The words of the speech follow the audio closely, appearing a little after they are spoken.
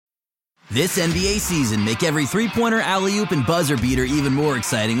This NBA season, make every three-pointer, alley-oop, and buzzer beater even more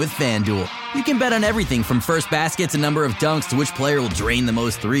exciting with FanDuel. You can bet on everything from first basket to number of dunks to which player will drain the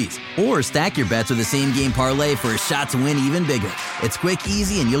most threes. Or stack your bets with the same-game parlay for a shot to win even bigger. It's quick,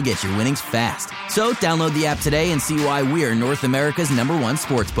 easy, and you'll get your winnings fast. So download the app today and see why we're North America's #1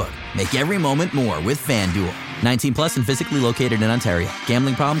 sportsbook. Make every moment more with FanDuel. 19 plus and physically located in Ontario.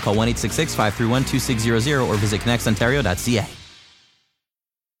 Gambling problem? Call 1-866-531-2600 or visit connectsontario.ca.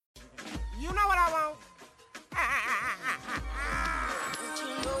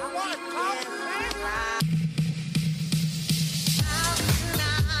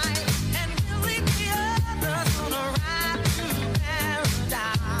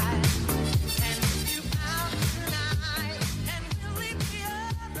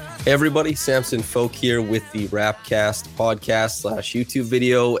 Hey everybody, Samson Folk here with the Rapcast podcast / YouTube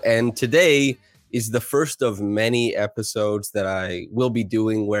video, and today is the first of many episodes that I will be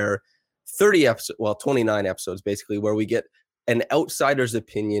doing where 29 episodes basically, where we get an outsider's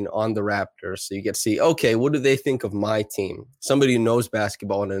opinion on the Raptors. So you get to see, okay, what do they think of my team? Somebody who knows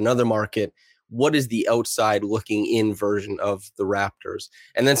basketball in another market, what is the outside looking in version of the Raptors?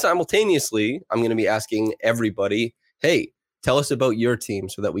 And then simultaneously, I'm going to be asking everybody, hey, tell us about your team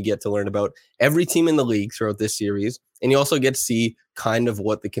so that we get to learn about every team in the league throughout this series. And you also get to see kind of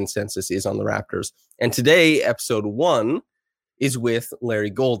what the consensus is on the Raptors. And today, episode 1 is with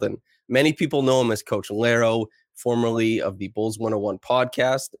Larry Golden. Many people know him as Coach Laro, formerly of the Bulls 101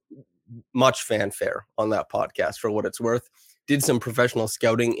 podcast. Much fanfare on that podcast for what it's worth. Did some professional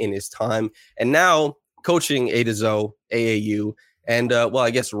scouting in his time. And now coaching A to Zo, AAU. And I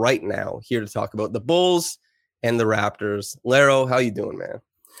guess right now, here to talk about the Bulls and the Raptors. Laro, how you doing, man?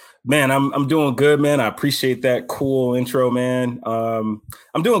 Man, I'm doing good, man. I appreciate that cool intro, man.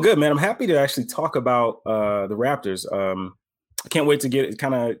 I'm doing good, man. I'm happy to actually talk about the Raptors. I can't wait to get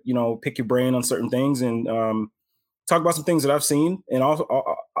kind of, pick your brain on certain things and talk about some things that I've seen, and also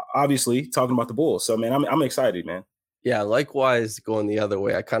obviously talking about the Bulls. So, man, I'm excited, man. Yeah, likewise, going the other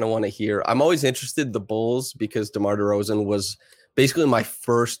way. I kind of want to hear. I'm always interested in the Bulls because DeMar DeRozan was basically my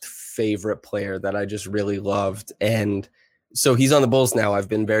first favorite player that I just really loved. And so he's on the Bulls now. I've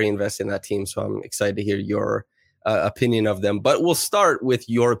been very invested in that team, so I'm excited to hear your opinion of them. But we'll start with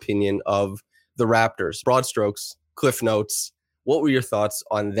your opinion of the Raptors. Broad strokes, cliff notes. What were your thoughts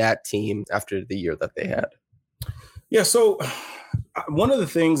on that team after the year that they had? Yeah, so one of the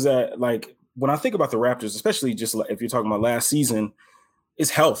things that, like, when I think about the Raptors, especially just if you're talking about last season, is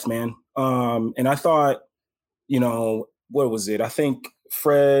health, man. And I thought, what was it? I think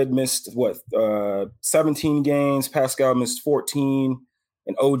Fred missed 17 games. Pascal missed 14,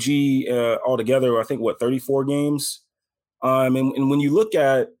 and OG altogether, I think 34 games. And when you look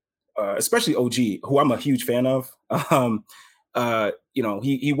at especially OG, who I'm a huge fan of,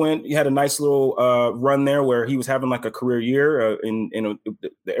 he had a nice little run there where he was having like a career year, and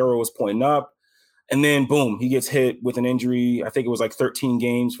the arrow was pointing up, and then boom, he gets hit with an injury. I think it was like 13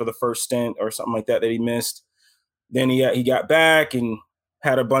 games for the first stint or something like that he missed. Then he got back and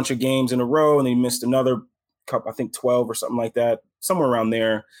had a bunch of games in a row, and he missed another couple, I think 12 or something like that, somewhere around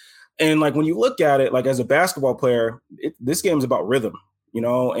there. And like when you look at it, like as a basketball player, this game's about rhythm,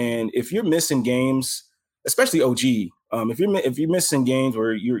 and if you're missing games, especially OG, if you're missing games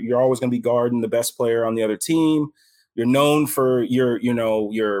where you're always going to be guarding the best player on the other team, you're known for your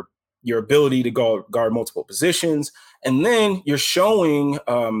ability to guard multiple positions, and then you're showing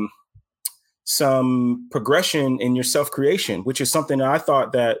some progression in your self-creation, which is something that I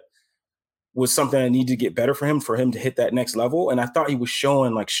thought that was something I needed to get better for him to hit that next level. And I thought he was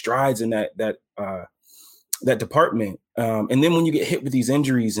showing like strides in that department. And then when you get hit with these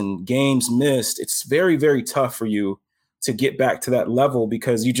injuries and games missed, it's very, very tough for you to get back to that level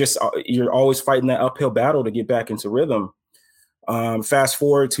because you're always fighting that uphill battle to get back into rhythm. Fast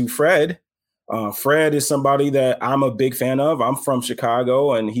forward to Fred. Fred is somebody that I'm a big fan of. I'm from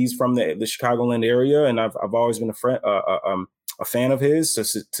Chicago, and he's from the Chicagoland area, and I've always been a fan of his.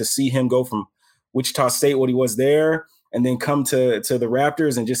 So to see him go from Wichita State, what he was there, and then come to the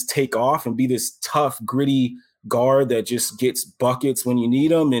Raptors and just take off and be this tough, gritty guard that just gets buckets when you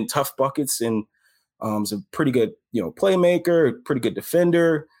need them, and tough buckets, and is a pretty good playmaker, pretty good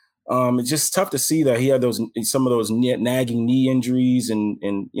defender. It's just tough to see that he had some of those nagging knee injuries and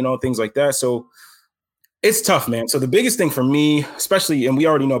things like that. So it's tough, man. So the biggest thing for me, especially, and we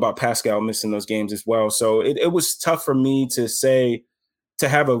already know about Pascal missing those games as well. So it was tough for me to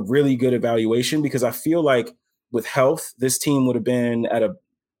have a really good evaluation, because I feel like with health, this team would have been at a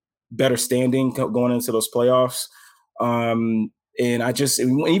better standing going into those playoffs. And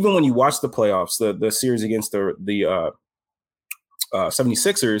even when you watch the playoffs, the series against the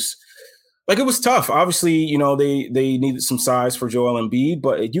 76ers, like it was tough. Obviously, you know, they needed some size for Joel Embiid,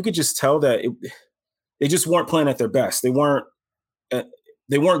 but you could just tell that they just weren't playing at their best. They weren't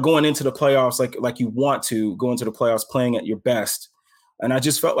going into the playoffs like you want to go into the playoffs playing at your best. And I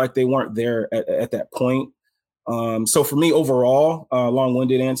just felt like they weren't there at that point. So for me, overall,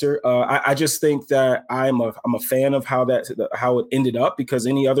 long-winded answer, I just think that I'm a fan of how it ended up, because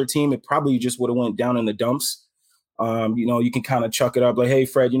any other team, it probably just would have went down in the dumps. You know, you can kind of chuck it up like, hey,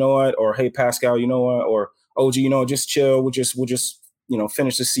 Fred, you know what? Or hey, Pascal, you know what? Or OG, you know, just chill. We'll just, you know,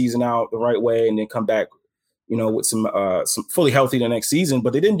 finish the season out the right way and then come back, you know, with some fully healthy the next season.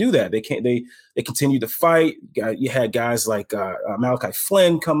 But they didn't do that. They continued to fight. You had guys like Malachi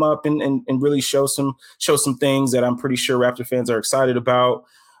Flynn come up and really show some things that I'm pretty sure Raptor fans are excited about.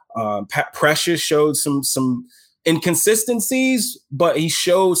 Pat Precious showed some inconsistencies, but he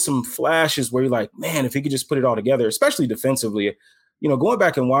showed some flashes where you're like, man, if he could just put it all together, especially defensively. You know, going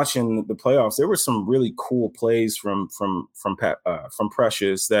back and watching the playoffs, there were some really cool plays from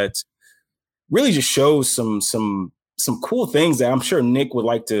Precious that really just shows some cool things that I'm sure Nick would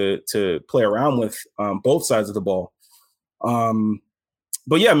like to play around with both sides of the ball.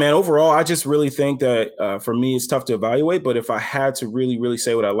 But yeah, man, overall, I just really think that for me, it's tough to evaluate. But if I had to really, really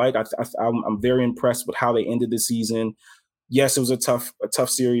say what I like, I'm very impressed with how they ended the season. Yes, it was a tough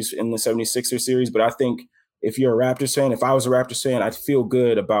series in the 76ers series, but I think if you're a Raptors fan, if I was a Raptors fan, I'd feel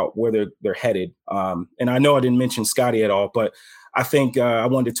good about where they're headed. And I know I didn't mention Scottie at all, but I think I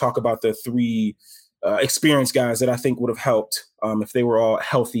wanted to talk about the three experienced guys that I think would have helped if they were all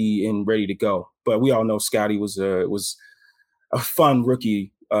healthy and ready to go. But we all know Scottie was a fun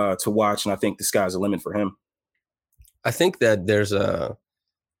rookie to watch, and I think the sky's the limit for him. I think that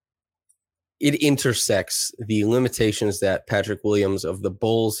it intersects the limitations that Patrick Williams of the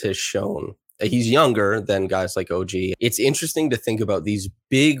Bulls has shown. He's younger than guys like OG. It's interesting to think about these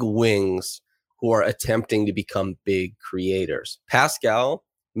big wings who are attempting to become big creators. Pascal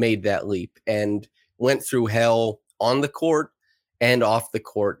made that leap and went through hell on the court and off the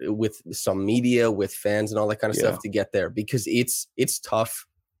court with some media, with fans and all that kind of stuff to get there, because it's tough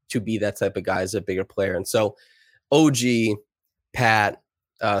to be that type of guy as a bigger player. And so OG, Pat,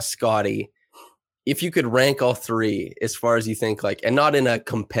 Scottie, if you could rank all three as far as you think, like, and not in a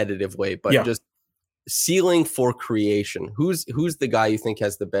competitive way, but just ceiling for creation, who's the guy you think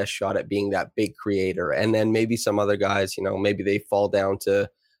has the best shot at being that big creator? And then maybe some other guys, you know, maybe they fall down to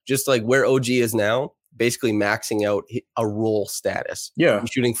just like where OG is now, basically maxing out a role status. Yeah.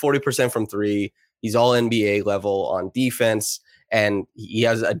 He's shooting 40% from three. He's all NBA level on defense, and he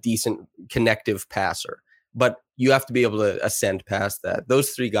has a decent connective passer. But you have to be able to ascend past that.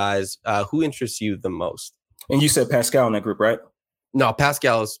 Those three guys, who interests you the most? And you said Pascal in that group, right? No,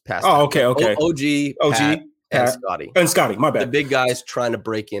 Pascal is past. Oh, okay. OG, Pat, and Scottie. And Scottie, my bad. The big guys trying to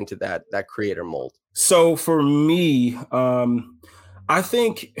break into that creator mold. So for me, I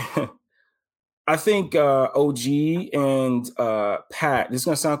think OG and Pat, this is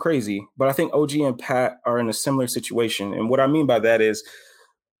going to sound crazy, but I think OG and Pat are in a similar situation. And what I mean by that is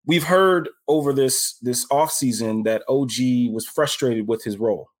we've heard over this offseason that OG was frustrated with his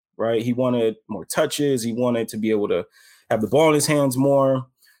role, right? He wanted more touches. He wanted to be able to have the ball in his hands more.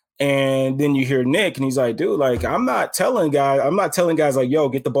 And then you hear Nick and he's like, dude, like, I'm not telling guys like, yo,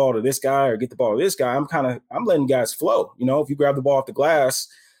 get the ball to this guy or get the ball to this guy. I'm letting guys flow. You know, if you grab the ball off the glass,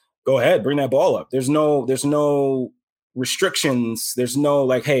 go ahead, bring that ball up. There's no restrictions. There's no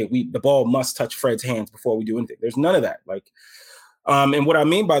like, hey, the ball must touch Fred's hands before we do anything. There's none of that. Like, and what I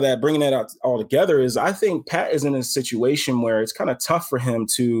mean by that, bringing that out all together, is I think Pat is in a situation where it's kind of tough for him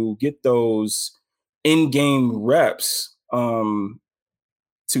to get those in-game reps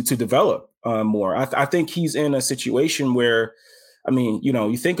to develop more. I think he's in a situation where, I mean, you know,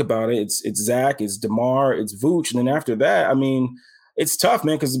 you think about it, it's Zach, it's DeMar, it's Vooch, and then after that, I mean, it's tough,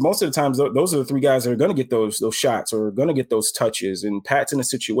 man, because most of the times those are the three guys that are going to get those shots or going to get those touches. And Pat's in a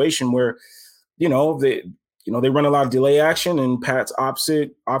situation where, they run a lot of delay action, and Pat's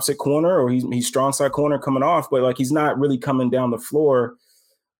opposite corner, or he's strong side corner coming off, but like he's not really coming down the floor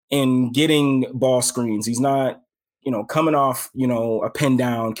and getting ball screens. He's not, coming off, a pin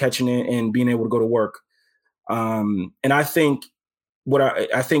down, catching it and being able to go to work. And I think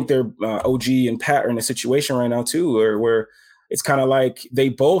I think they're OG and Pat are in a situation right now too, where it's kind of like they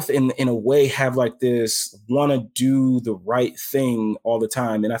both in a way have like this want to do the right thing all the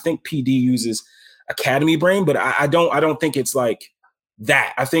time. And I think PD uses academy brain, but I don't think it's like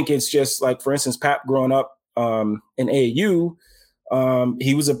that. I think it's just like, for instance, Pat growing up in AAU,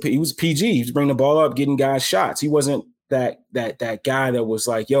 he was PG. He was bringing the ball up, getting guys shots. He wasn't that guy that was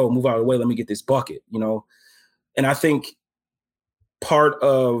like, yo, move out of the way, let me get this bucket, And I think part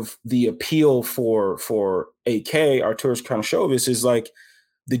of the appeal for AK, Arturas Karnisovas, is like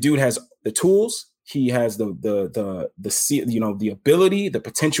the dude has the tools. He has the ability, the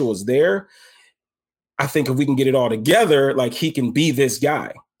potential is there. I think if we can get it all together, like he can be this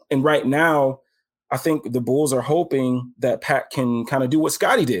guy. And right now, I think the Bulls are hoping that Pat can kind of do what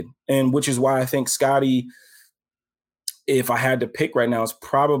Scottie did. And which is why I think Scottie, if I had to pick right now, is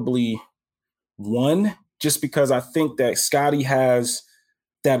probably 1, just because I think that Scottie has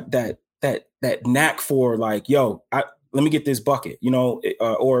that knack for like, yo, let me get this bucket,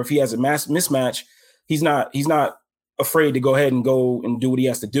 or if he has a mismatch, he's not afraid to go ahead and go and do what he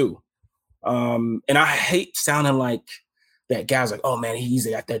has to do. And I hate sounding like that guy's like, oh man, he's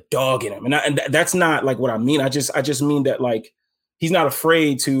got that dog in him. And that's not like what I mean. I just mean that like, he's not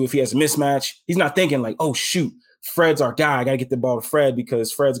afraid to, if he has a mismatch, he's not thinking like, oh shoot, Fred's our guy. I got to get the ball to Fred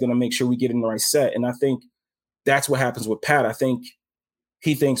because Fred's going to make sure we get in the right set. And I think that's what happens with Pat. I think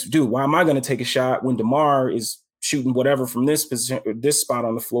he thinks, dude, why am I going to take a shot when DeMar is shooting whatever from this position, this spot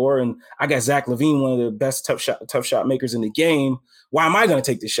on the floor, and I got Zach LaVine, one of the best tough shot makers in the game. Why am I going to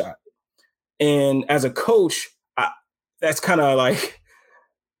take this shot? And as a coach, that's kind of like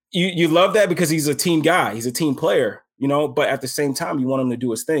you love that because he's a team guy, he's a team player, But at the same time, you want him to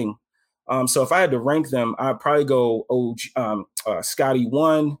do his thing. So if I had to rank them, I'd probably go Scottie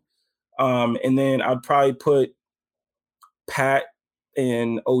 1, and then I'd probably put Pat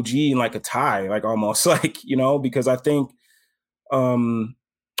and OG in like a tie, like almost like, because I think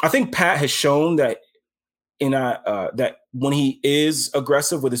Pat has shown that that when he is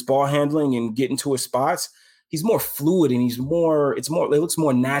aggressive with his ball handling and getting to his spots, he's more fluid and it looks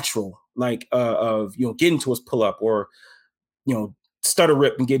more natural, like of getting to his pull up or stutter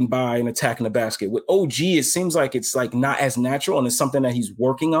rip and getting by and attacking the basket. With OG, it seems like it's like not as natural, and it's something that he's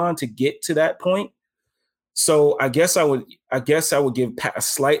working on to get to that point. So I guess I would give Pat a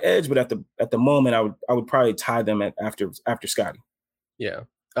slight edge, but at the moment I would probably tie them after Scottie. Yeah.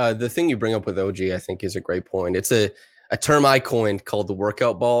 The thing you bring up with OG, I think, is a great point. It's a term I coined called the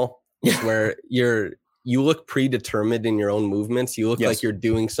workout ball, where you look predetermined in your own movements. You look like you're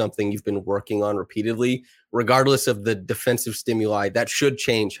doing something you've been working on repeatedly, regardless of the defensive stimuli. That should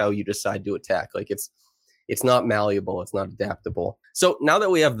change how you decide to attack. Like it's not malleable. It's not adaptable. So now that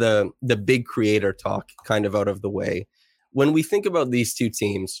we have the big creator talk kind of out of the way, when we think about these two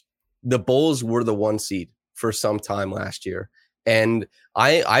teams, the Bulls were the 1 seed for some time last year. And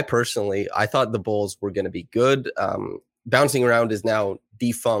I personally, I thought the Bulls were going to be good. Bouncing around is now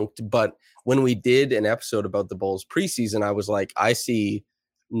defunct. But when we did an episode about the Bulls preseason, I was like, I see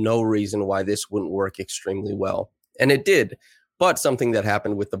no reason why this wouldn't work extremely well. And it did. But something that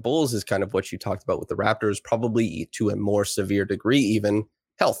happened with the Bulls is kind of what you talked about with the Raptors, probably to a more severe degree, even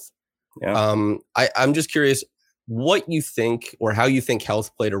health. Yeah. I'm just curious what you think or how you think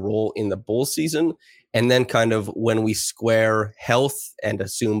health played a role in the Bulls season. And then kind of when we square health and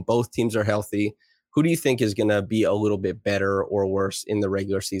assume both teams are healthy, who do you think is going to be a little bit better or worse in the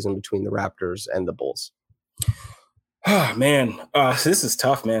regular season between the Raptors and the Bulls? Oh, man, this is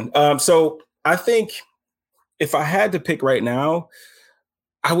tough, man. So I think if I had to pick right now,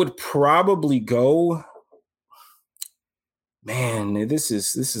 I would probably go. Man, this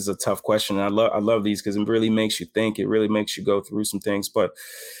is a tough question. I love these because it really makes you think. It really makes you go through some things. But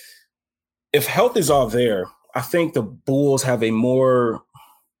if health is all there, I think the Bulls have a more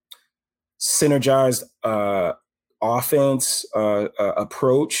synergized offense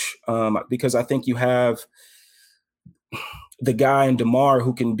approach because I think you have the guy in DeMar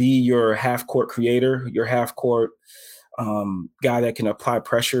who can be your half-court creator, your half-court guy that can apply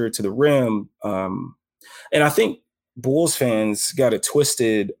pressure to the rim. And I think Bulls fans got it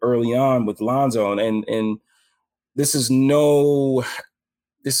twisted early on with Lonzo, and this is no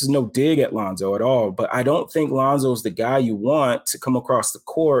dig at Lonzo at all, but I don't think Lonzo is the guy you want to come across the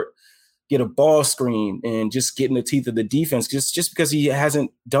court, get a ball screen, and just get in the teeth of the defense just because he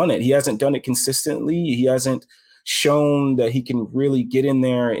hasn't done it. He hasn't done it consistently. He hasn't shown that he can really get in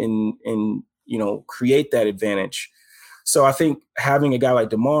there and create that advantage. So I think having a guy like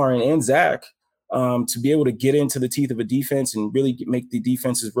DeMar and Zach to be able to get into the teeth of a defense and really make the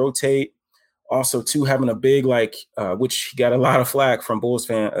defenses rotate. Also, too, having a big which he got a lot of flack from Bulls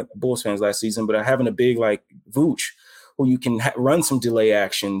fans last season, but having a big like Vooch, who you can run some delay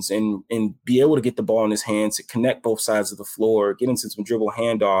actions and be able to get the ball in his hands to connect both sides of the floor, get into some dribble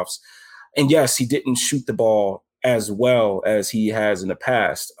handoffs. And yes, he didn't shoot the ball as well as he has in the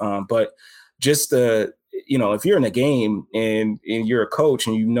past, but just if you're in a game and you're a coach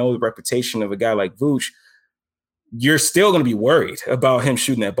and you know the reputation of a guy like Vooch, you're still going to be worried about him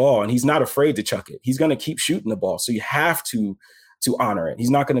shooting that ball, and he's not afraid to chuck it. He's going to keep shooting the ball. So you have to to honor it. He's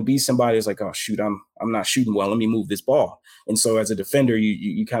not going to be somebody who's like, oh shoot, I'm not shooting well. Let me move this ball. And so as a defender,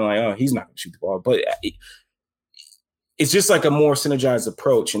 you kind of like, oh, he's not going to shoot the ball. But it's just like a more synergized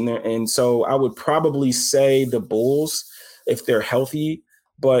approach. And so I would probably say the Bulls if they're healthy,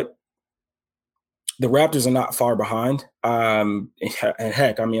 but the Raptors are not far behind. And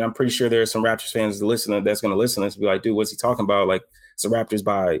heck, I mean, I'm pretty sure there are some Raptors fans that's going to listen to this and be like, dude, what's he talking about? Like, it's the Raptors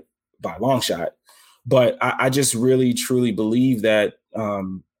by a long shot. But I just really, truly believe that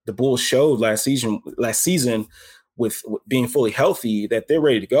the Bulls showed last season with being fully healthy that they're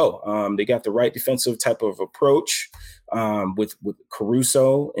ready to go. They got the right defensive type of approach with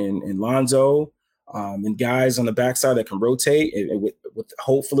Caruso and Lonzo. And guys on the backside that can rotate with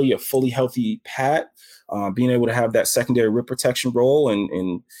hopefully a fully healthy Pat, being able to have that secondary rim protection role.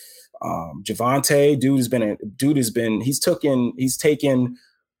 And Javonte, he's taken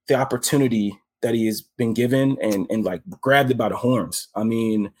the opportunity that he has been given and like grabbed it by the horns. I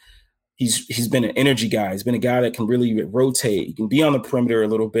mean, he's been an energy guy. He's been a guy that can really rotate. He can be on the perimeter a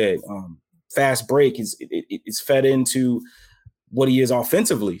little bit. Fast break it's fed into what he is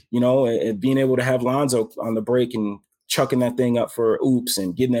offensively, and being able to have Lonzo on the break and chucking that thing up for oops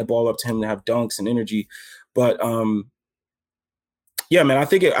and getting that ball up to him to have dunks and energy. But yeah, man, I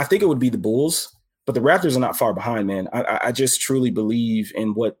think it would be the Bulls, but the Raptors are not far behind, man. I just truly believe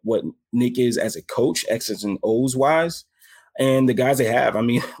in what Nick is as a coach, X's and O's wise, and the guys they have. I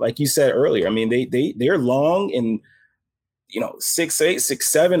mean, like you said earlier, I mean, they're long and 6'8",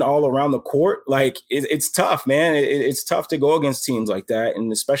 6'7", all around the court. Like it's tough, man. It's tough to go against teams like that,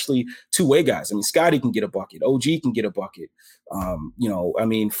 and especially two-way guys. I mean, Scotty can get a bucket. OG can get a bucket. I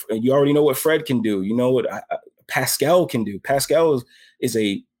mean, you already know what Fred can do. You know what Pascal can do. Pascal is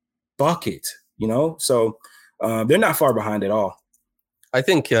a bucket. So they're not far behind at all. I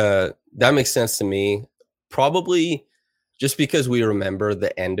think that makes sense to me. Probably just because we remember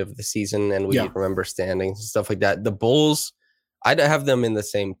the end of the season and we remember standings and stuff like that. The Bulls, I'd have them in the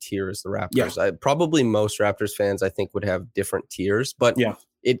same tier as the Raptors. Yeah. Probably most Raptors fans, I think, would have different tiers. But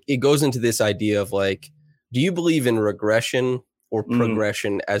it goes into this idea of like, do you believe in regression or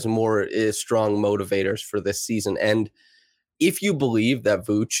progression as more strong motivators for this season? And if you believe that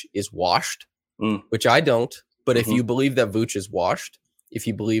Vooch is washed, which I don't, but if you believe that Vooch is washed, if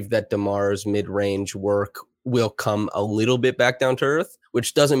you believe that DeMar's mid-range work will come a little bit back down to earth,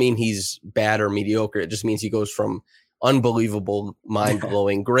 which doesn't mean he's bad or mediocre. It just means he goes from unbelievable,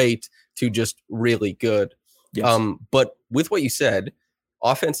 mind-blowing, great to just really good. Yes. But with what you said,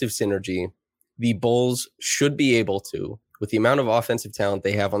 offensive synergy, the Bulls should be able to, with the amount of offensive talent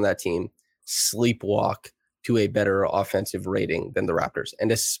they have on that team, sleepwalk to a better offensive rating than the Raptors,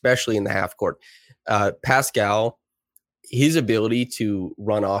 and especially in the half court. Pascal, his ability to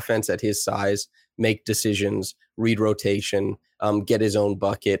run offense at his size, make decisions, read rotation, get his own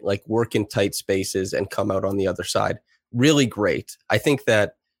bucket, like work in tight spaces and come out on the other side. Really great. I think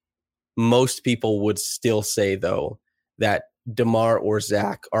that most people would still say, though, that DeMar or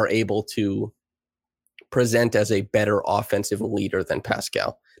Zach are able to present as a better offensive leader than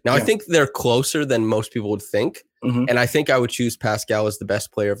Pascal. Now, I think they're closer than most people would think. And I think I would choose Pascal as the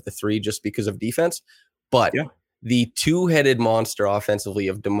best player of the three just because of defense. But the two-headed monster offensively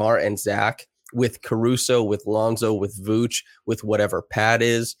of DeMar and Zach, with Caruso, with Lonzo, with Vooch, with whatever Pat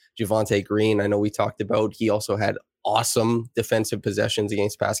is, Javonte Green, I know we talked about, he also had awesome defensive possessions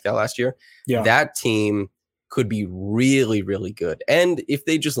against Pascal last year. That team could be really, really good. And if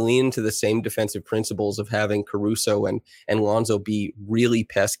they just lean into the same defensive principles of having Caruso and Lonzo be really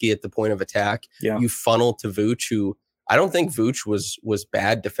pesky at the point of attack, you funnel to Vooch, who I don't think Vooch was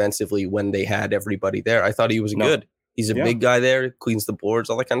bad defensively when they had everybody there. I thought he was good. He's a big guy there, cleans the boards,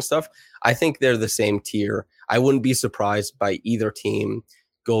 all that kind of stuff. I think they're the same tier. I wouldn't be surprised by either team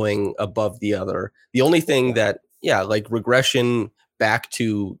going above the other. The only thing that, like regression back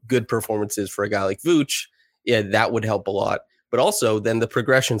to good performances for a guy like Vooch, that would help a lot. But also then the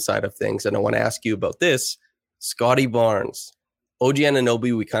progression side of things, and I want to ask you about this, Scotty Barnes, OG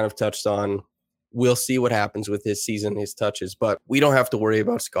Anunoby, we kind of touched on. We'll see what happens with his season, his touches, but we don't have to worry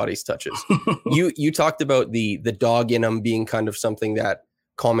about Scotty's touches. You talked about the dog in him being kind of something that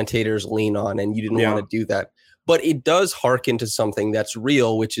commentators lean on, and you didn't want to do that. But it does hearken to something that's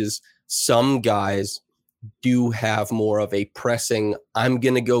real, which is some guys do have more of a pressing, I'm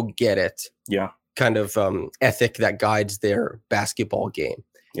going to go get it kind of ethic that guides their basketball game.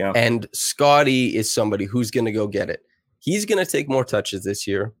 And Scotty is somebody who's going to go get it. He's going to take more touches this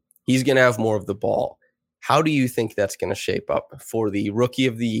year. He's going to have more of the ball. How do you think that's going to shape up for the rookie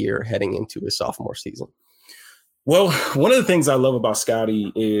of the year heading into his sophomore season? Well, one of the things I love about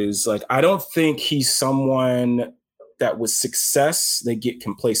Scotty is, like, I don't think he's someone that with success, they get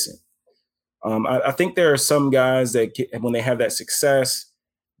complacent. I think there are some guys that when they have that success,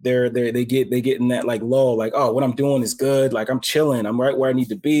 they get in that like lull, like, oh, what I'm doing is good. Like I'm chilling. I'm right where I need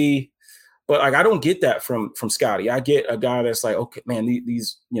to be. But like, I don't get that from Scotty. I get a guy that's like, okay, man,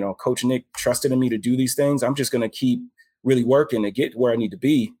 these, Coach Nick trusted in me to do these things. I'm just going to keep really working to get where I need to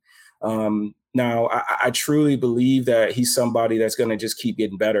be. Now, I truly believe that he's somebody that's going to just keep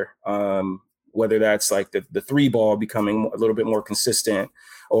getting better. Whether that's like the three ball becoming a little bit more consistent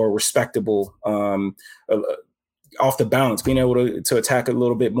or respectable, off the bounce, being able to attack a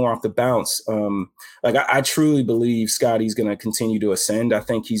little bit more off the bounce. I truly believe Scotty's going to continue to ascend. I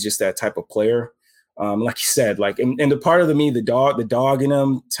think he's just that type of player. Like you said, like, and the part of the dog in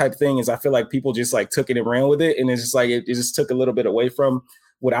him type thing is I feel like people just like took it and ran with it. And it's just like, it just took a little bit away from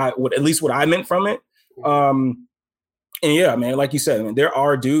what I meant from it. And yeah, man, like you said, man, there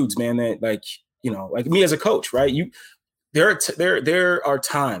are dudes, man, that like me as a coach, right? There are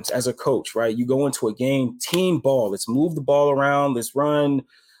times as a coach, right? You go into a game, team ball. Let's move the ball around. Let's run.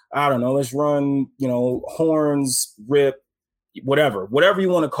 I don't know. Let's run. Horns, rip, whatever you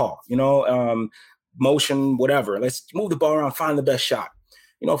want to call. Motion, whatever. Let's move the ball around. Find the best shot.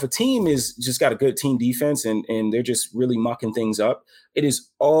 If a team is just got a good team defense and they're just really mucking things up, it is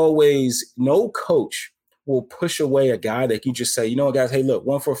always no coach will push away a guy that you just say, you know what, guys, hey, look,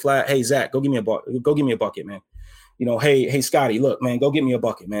 1 for a flat. Hey, Zach, go give me a bucket, man. Hey, Scotty, look, man, go get me a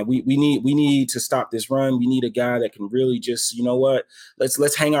bucket, man. We need to stop this run. We need a guy that can really just, you know what?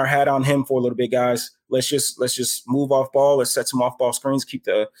 Let's hang our hat on him for a little bit, guys. Let's just move off ball. Let's set some off ball screens, keep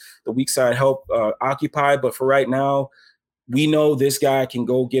the weak side help occupied. But for right now, we know this guy can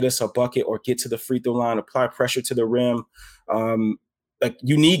go get us a bucket or get to the free throw line, apply pressure to the rim. Like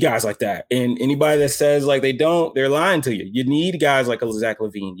you need guys like that. And anybody that says like they don't, they're lying to you. You need guys like a Zach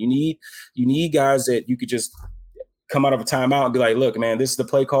LaVine. You need guys that you could just come out of a timeout and be like, look, man, this is the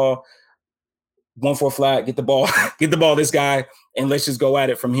play call. 1 for a flat, get the ball, this guy, and let's just go at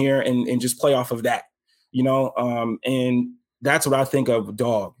it from here and just play off of that, and that's what I think of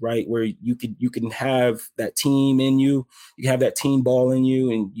dog, right? Where you can have that team in you, you have that team ball in you,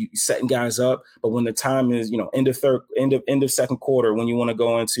 and you setting guys up. But when the time is, end of second quarter, when you want to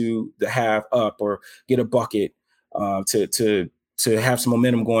go into the half up or get a bucket to have some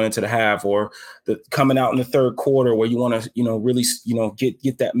momentum going into the half, or coming out in the third quarter where you want to, really,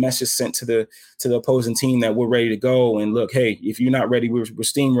 get that message sent to the opposing team that we're ready to go. And look, hey, if you're not ready, we're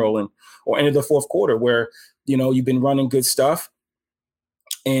steamrolling. Or into the fourth quarter where, you've been running good stuff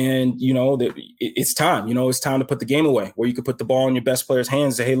and, it's time, it's time to put the game away, where you could put the ball in your best player's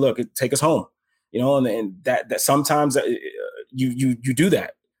hands and say, hey, look, take us home, and that sometimes you do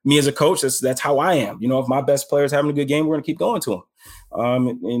that. Me as a coach, that's how I am. If my best player is having a good game, we're going to keep going to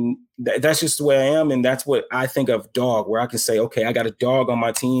him. That's just the way I am. And that's what I think of dog, where I can say, okay, I got a dog on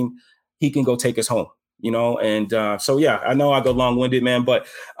my team. He can go take us home, And so, yeah, I know I go long winded, man. But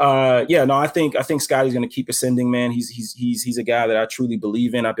I think Scotty's going to keep ascending, man. He's a guy that I truly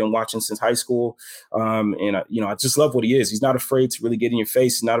believe in. I've been watching since high school. I just love what he is. He's not afraid to really get in your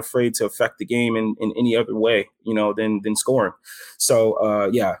face. He's not afraid to affect the game in any other way, than scoring. So,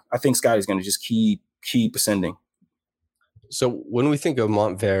 I think Scotty's going to just keep ascending. So when we think of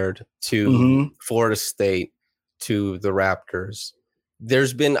Montverde to Florida State to the Raptors,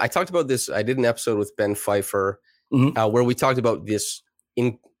 I talked about this. I did an episode with Ben Pfeiffer where we talked about this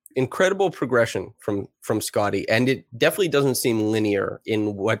incredible progression from Scotty. And it definitely doesn't seem linear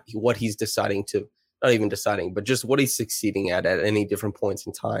in what he's deciding to, not even deciding, but just what he's succeeding at any different points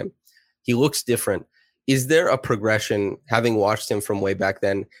in time. He looks different. Is there a progression, having watched him from way back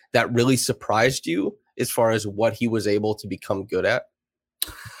then, that really surprised you as far as what he was able to become good at?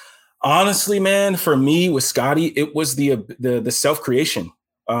 Honestly, man, for me with Scotty, it was the self-creation.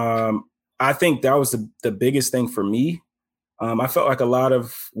 I think that was the biggest thing for me. I felt like a lot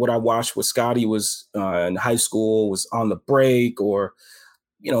of what I watched with Scotty was in high school, was on the break, or,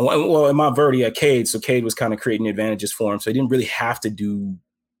 in Montverde at Cade. So Cade was kind of creating advantages for him. So he didn't really have to do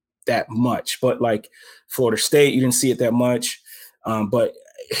that much. But like Florida State, you didn't see it that much. But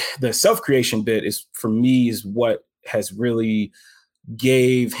the self-creation bit is what has really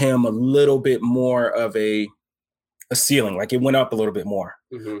gave him a little bit more of a ceiling. Like it went up a little bit more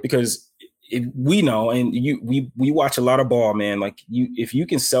because we know, and we watch a lot of ball, man. Like if you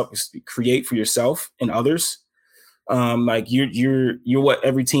can self-create for yourself and others, like you're what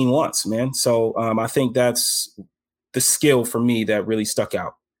every team wants, man. So I think that's the skill for me that really stuck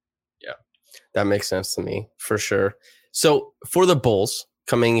out. Yeah, that makes sense to me for sure. So for the Bulls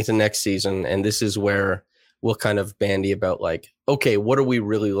coming into next season, and this is where we'll kind of bandy about like, okay, what are we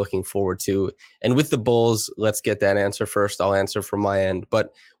really looking forward to? And with the Bulls, let's get that answer first. I'll answer from my end.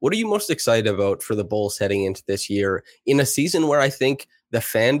 But what are you most excited about for the Bulls heading into this year in a season where I think the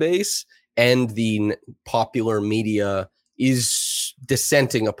fan base and the popular media is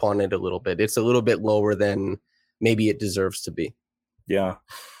dissenting upon it a little bit? It's a little bit lower than maybe it deserves to be. Yeah,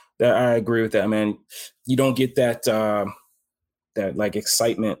 I agree with that, man. You don't get that that like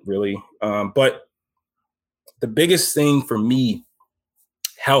excitement really. But the biggest thing for me,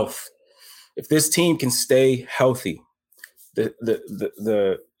 health. If this team can stay healthy, the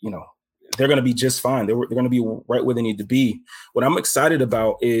they're going to be just fine. They're going to be right where they need to be. What I'm excited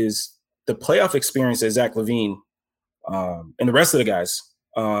about is the playoff experience that Zach LaVine and the rest of the guys.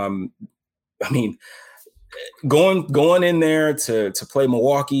 I mean, going in there to play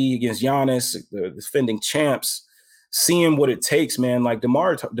Milwaukee against Giannis, the defending champs, seeing what it takes, man. Like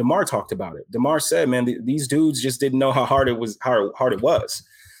DeMar talked about it. DeMar said, man, these dudes just didn't know how hard it was,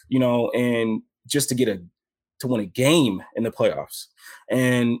 and just to win a game in the playoffs.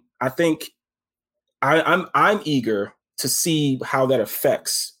 And I think I'm eager to see how that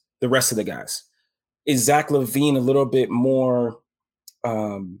affects the rest of the guys. Is Zach LaVine a little bit more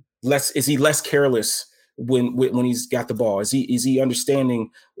is he less careless when he's got the ball? Is he understanding,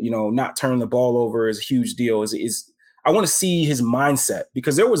 not turning the ball over is a huge deal? I want to see his mindset,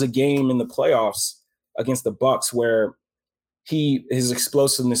 because there was a game in the playoffs against the Bucks where his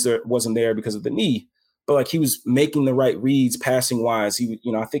explosiveness wasn't there because of the knee, but like he was making the right reads passing wise.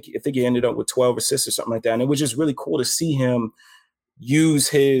 I think he ended up with 12 assists or something like that. And it was just really cool to see him use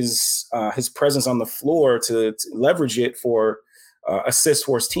his presence on the floor to leverage it for assists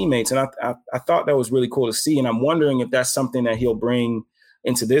for his teammates. And I thought that was really cool to see. And I'm wondering if that's something that he'll bring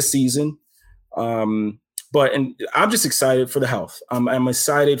into this season. But I'm just excited for the health. I'm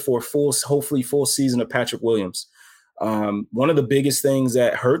excited for hopefully full season of Patrick Williams. One of the biggest things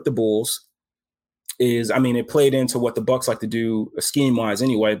that hurt the Bulls is, it played into what the Bucks like to do scheme wise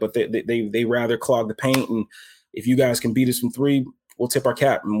anyway, but they rather clog the paint. And if you guys can beat us from three, we'll tip our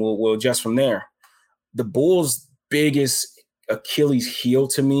cap and we'll adjust from there. The Bulls' biggest Achilles heel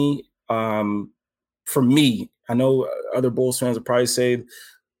to me, for me, I know other Bulls fans will probably say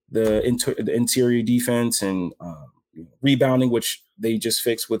the interior defense and rebounding, which they just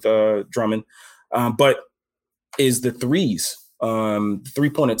fixed with Drummond, but is the threes,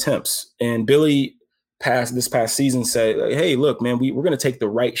 3-point attempts. And Billy this past season said, hey, look, man, we're going to take the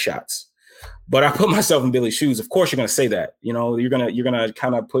right shots. But I put myself in Billy's shoes. Of course, you're going to say that. You're going to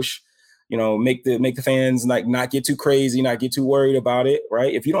kind of push, make the fans like not get too crazy, not get too worried about it,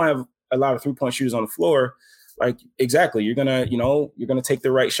 right? If you don't have a lot of 3-point shooters on the floor, like exactly, you're gonna take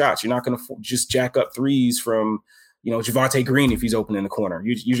the right shots. You're not gonna just jack up threes from, Javonte Green if he's open in the corner.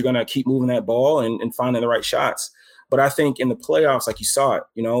 You're gonna keep moving that ball and finding the right shots. But I think in the playoffs, like you saw it,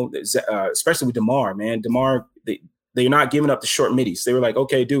 especially with DeMar, man, they're not giving up the short middies. They were like,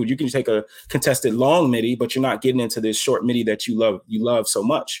 okay, dude, you can take a contested long midi, but you're not getting into this short midi that you love so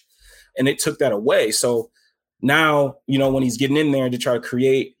much. And it took that away. So now, when he's getting in there to try to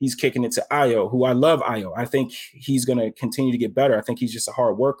create, he's kicking it to Ayo, who I love Ayo. I think he's going to continue to get better. I think he's just a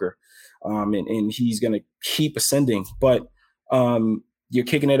hard worker, and he's going to keep ascending. But you're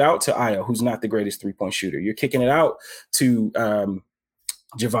kicking it out to Ayo, who's not the greatest 3-point shooter. You're kicking it out to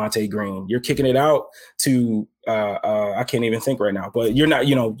Javonte Green. You're kicking it out to I can't even think right now, but you're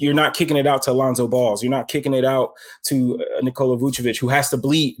not kicking it out to Alonzo Balls. You're not kicking it out to Nikola Vucevic, who has to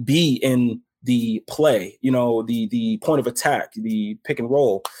be in the play, the point of attack, the pick and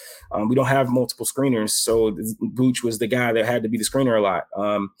roll. We don't have multiple screeners. So Vooch was the guy that had to be the screener a lot.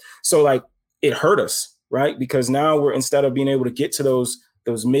 So like it hurt us, right? Because now we're, instead of being able to get to those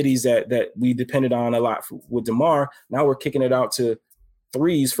middies that we depended on a lot with DeMar, now we're kicking it out to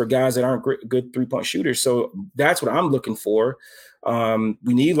threes for guys that aren't good 3-point shooters. So that's what I'm looking for.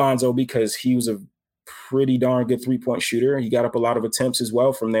 We need Lonzo because he was a pretty darn good 3-point shooter. He got up a lot of attempts as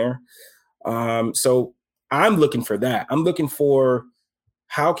well from there. So I'm looking for that. I'm looking for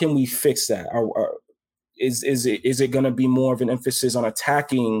how can we fix that? Is it going to be more of an emphasis on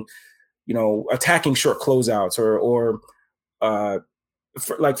attacking short closeouts or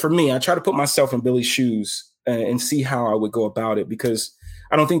for me, I try to put myself in Billy's shoes and see how I would go about it, because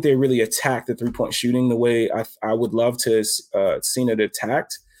I don't think they really attack the 3-point shooting the way I would love to seen it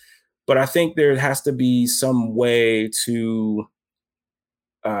attacked. But I think there has to be some way to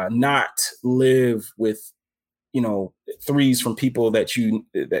not live with, threes from people that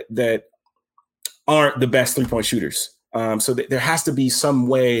aren't the best 3-point shooters. So there has to be some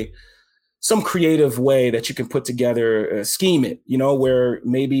creative way that you can put together, scheme it, where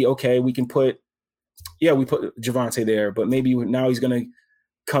maybe, okay, we can put, yeah, we put Javonte there, but maybe now he's going to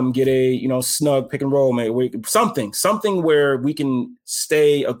come get a, snug pick and roll, something where we can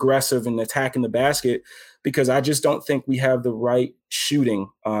stay aggressive and attacking the basket, because I just don't think we have the right shooting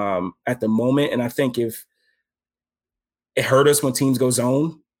at the moment. And I think if it hurt us when teams go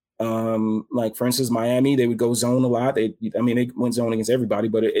zone, like for instance, Miami, they would go zone a lot. They went zone against everybody,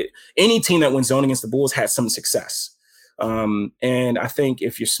 but any team that went zone against the Bulls had some success. And I think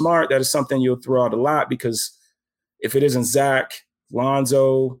if you're smart, that is something you'll throw out a lot, because if it isn't Zach,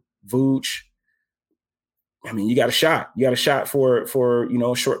 Lonzo, Vooch, you got a shot. You got a shot for a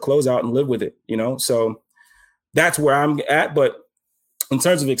short closeout and live with it, So that's where I'm at. But in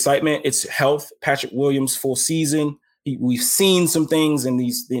terms of excitement, it's health. Patrick Williams, full season. We've seen some things in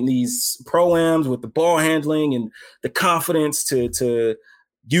these pro-ams with the ball handling and the confidence to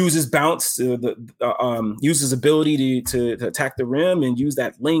use his bounce, use his ability to attack the rim and use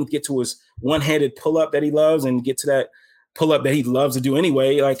that length, get to his one-handed pull-up that he loves and get to that pull-up that he loves to do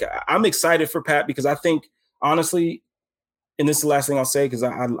anyway. Like, I'm excited for Pat, because I think, honestly, and this is the last thing I'll say, because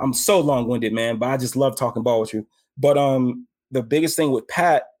I'm so long-winded, man, but I just love talking ball with you. But the biggest thing with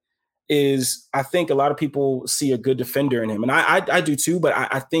Pat is I think a lot of people see a good defender in him. And I do too, but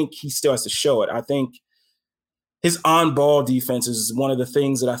I think he still has to show it. I think his on-ball defense is one of the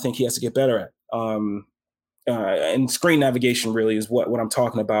things that I think he has to get better at. And screen navigation really is what I'm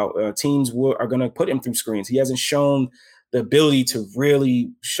talking about. Teams are going to put him through screens. He hasn't shown the ability to really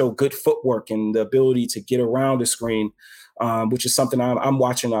show good footwork and the ability to get around a screen, which is something I'm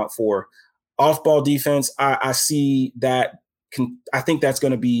watching out for. Off-ball defense, I see that. I think that's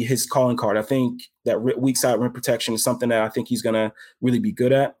going to be his calling card. I think that weak side rim protection is something that I think he's going to really be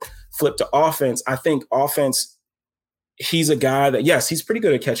good at. Flip to offense. I think offense, he's a guy that, yes, he's pretty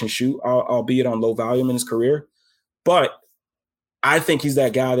good at catch and shoot, albeit on low volume in his career. But I think he's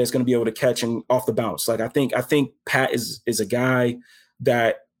that guy that's going to be able to catch and off the bounce. Like, I think Pat is a guy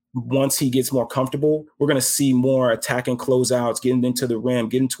that once he gets more comfortable, we're going to see more attacking closeouts, getting into the rim,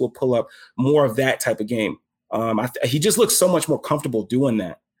 getting to a pull-up, more of that type of game. He just looks so much more comfortable doing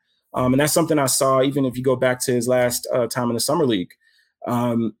that. And that's something I saw, even if you go back to his last time in the summer league.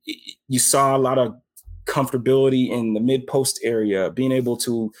 You saw a lot of comfortability in the mid-post area, being able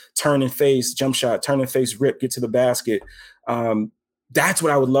to turn and face, jump shot, turn and face, rip, get to the basket. That's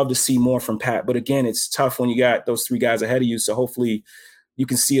what I would love to see more from Pat. But again, it's tough when you got those three guys ahead of you. So hopefully you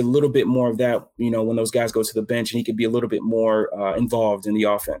can see a little bit more of that, when those guys go to the bench, and he can be a little bit more involved in the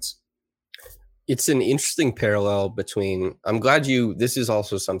offense. It's an interesting parallel between, this is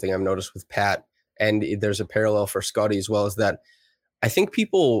also something I've noticed with Pat, and there's a parallel for Scottie as well, is that I think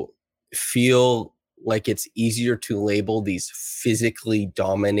people feel like it's easier to label these physically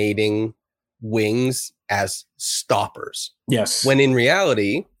dominating wings as stoppers. Yes. When in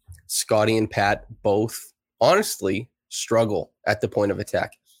reality, Scottie and Pat both honestly struggle at the point of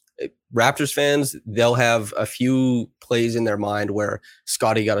attack. Raptors fans, they'll have a few plays in their mind where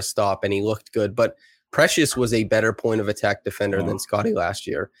Scottie got a stop and he looked good, but Precious was a better point of attack defender than Scottie last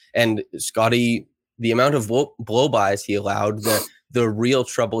year. And Scottie, the amount of blow-bys he allowed, the real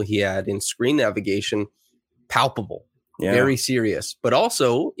trouble he had in screen navigation, palpable, very serious. But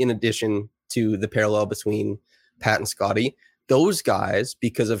also, in addition to the parallel between Pat and Scottie, those guys,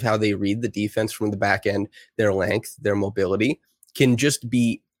 because of how they read the defense from the back end, their length, their mobility,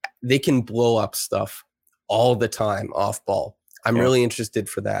 they can blow up stuff all the time off ball. I'm really interested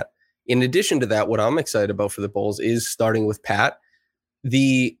for that. In addition to that, what I'm excited about for the Bulls is starting with Pat.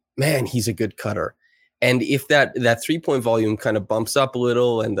 He's a good cutter. And if that 3-point volume kind of bumps up a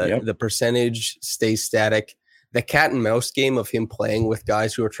little and the percentage stays static, the cat and mouse game of him playing with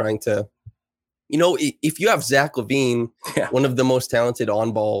guys who are trying to, if you have Zach LaVine, one of the most talented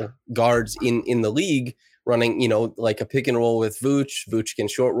on-ball guards in the league, running, like a pick and roll with Vooch. Vooch can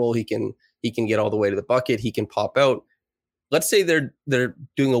short roll. He can get all the way to the bucket. He can pop out. Let's say they're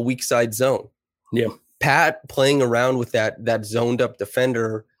doing a weak side zone. Yeah. Pat playing around with that zoned up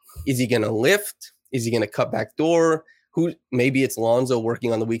defender. Is he going to lift? Is he going to cut back door? Maybe it's Lonzo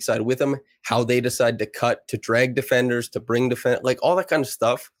working on the weak side with him. How they decide to cut, to drag defenders, to bring like all that kind of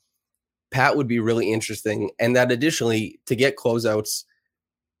stuff. Pat would be really interesting. And that additionally, to get closeouts,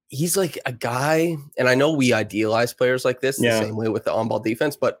 he's like a guy, and I know we idealize players like this the same way with the on-ball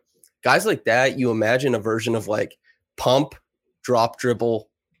defense, but guys like that, you imagine a version of like pump, drop, dribble,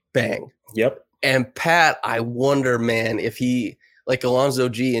 bang. Yep. And Pat, I wonder, man, if he, like Alonzo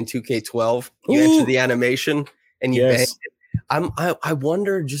G in 2K12, you enter the animation and you bang it. I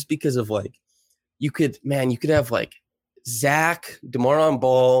wonder, just because of like, you could have like Zach, DeMar on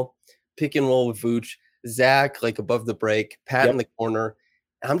ball, pick and roll with Vooch, Zach like above the break, Pat in the corner.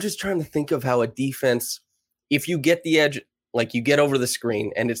 I'm just trying to think of how a defense, if you get the edge, like you get over the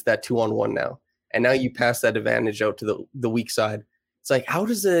screen and it's that 2-on-1 now, and now you pass that advantage out to the weak side. It's like, how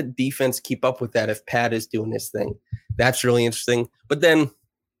does a defense keep up with that if Pat is doing his thing? That's really interesting. But then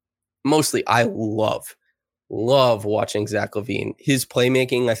mostly I love watching Zach LaVine. His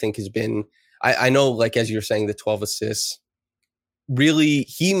playmaking, I think, has been, I know, like, as you're saying, the 12 assists, really,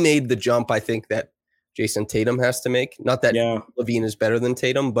 he made the jump, I think, that Jason Tatum has to make. Not that LaVine is better than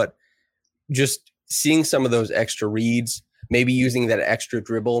Tatum, but just seeing some of those extra reads, maybe using that extra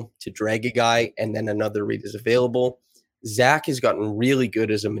dribble to drag a guy and then another read is available. Zach has gotten really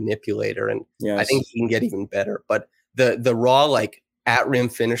good as a manipulator, and I think he can get even better. But the raw, like, at rim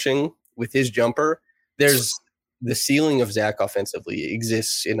finishing with his jumper, there's the ceiling of Zach offensively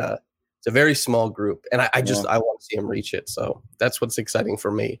exists in it's a very small group, and I want to see him reach it. So that's what's exciting for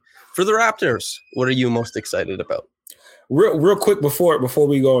me. For the Raptors, what are you most excited about? Real quick before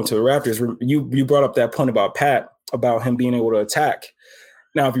we go into the Raptors, you brought up that point about Pat, about him being able to attack.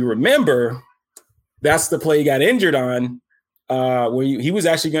 Now, if you remember, that's the play he got injured on, where he was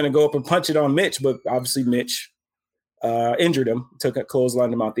actually going to go up and punch it on Mitch, but obviously Mitch injured him, took a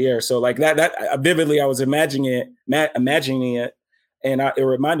clothesline him out the air. So like that vividly, I was imagining it, and it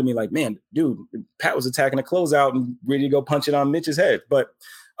reminded me, like, man, dude, Pat was attacking a closeout and ready to go punch it on Mitch's head. But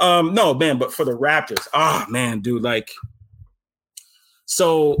no, man, but for the Raptors, man, dude, like,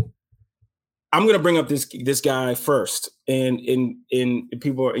 so I'm gonna bring up this guy first, and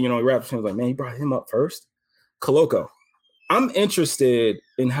people are, Raptors fans like, man, he brought him up first. Koloko. I'm interested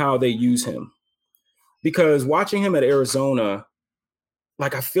in how they use him, because watching him at Arizona,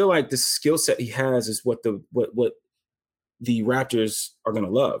 like, I feel like the skill set he has is what the Raptors are gonna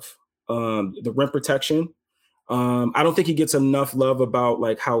love. The rim protection. I don't think he gets enough love about,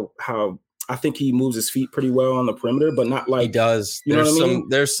 like, how I think he moves his feet pretty well on the perimeter, but not like he does. You know what I mean?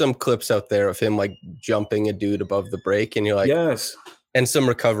 There's some clips out there of him, like, jumping a dude above the break, and you're like, yes. And some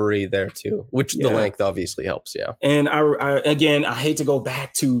recovery there too, which the length obviously helps. Yeah. And I hate to go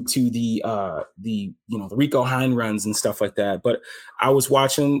back to the Rico Hine runs and stuff like that, but I was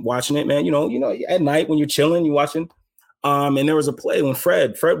watching it, man. At night when you're chilling, you're watching. And there was a play when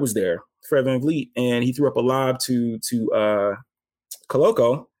Fred was there, Fred VanVleet, and he threw up a lob to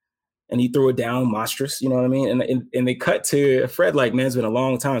Koloko, and he threw it down monstrous. You know what I mean? And they cut to Fred like, man, it's been a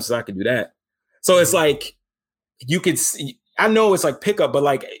long time since I could do that. So it's like, you could see. I know it's like pickup, but,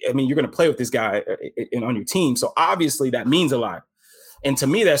 like, I mean, you're going to play with this guy on your team. So obviously that means a lot. And to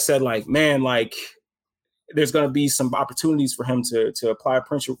me, that said, like, man, like, there's going to be some opportunities for him to apply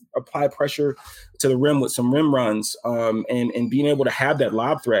pressure to the rim with some rim runs, and being able to have that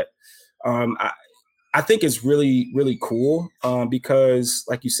lob threat. I think it's really, really cool, because,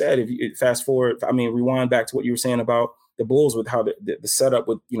 like you said, if you fast forward, rewind back to what you were saying about the Bulls with how the setup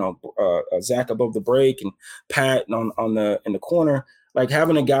with, Zach above the break and Pat in the corner, like,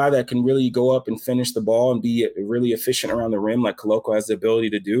 having a guy that can really go up and finish the ball and be really efficient around the rim, like Koloko has the ability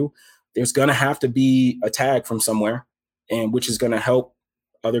to do. There's going to have to be a tag from somewhere, and which is going to help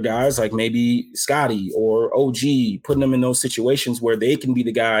other guys like maybe Scotty or OG, putting them in those situations where they can be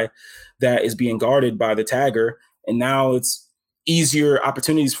the guy that is being guarded by the tagger. And now it's easier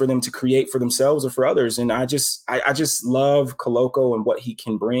opportunities for them to create for themselves or for others. And I just love Koloko and what he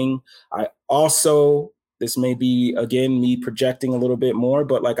can bring. I also, this may be, again, me projecting a little bit more,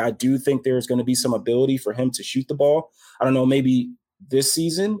 but, like, I do think there's going to be some ability for him to shoot the ball. I don't know, maybe this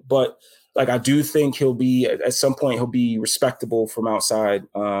season, but, like, I do think at some point he'll be respectable from outside,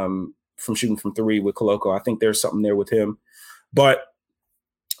 from shooting from three with Koloko. I think there's something there with him, but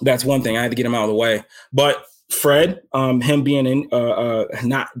that's one thing. I had to get him out of the way. But Fred, him being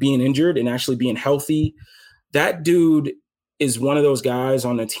not being injured and actually being healthy, that dude is one of those guys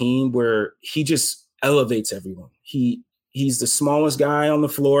on the team where he just elevates everyone. He's the smallest guy on the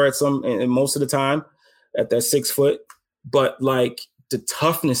floor and most of the time at that 6 foot, but, like, the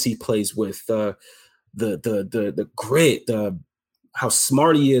toughness he plays with, the grit, how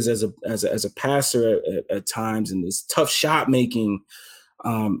smart he is as a passer at times, and his tough shot making.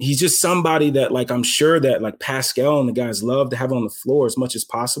 He's just somebody that, like, I'm sure that, like, Pascal and the guys love to have on the floor as much as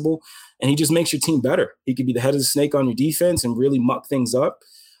possible. And he just makes your team better. He could be the head of the snake on your defense and really muck things up.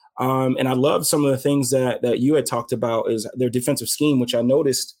 And I love some of the things that you had talked about is their defensive scheme, which I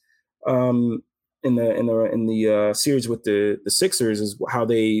noticed in the series with the Sixers, is how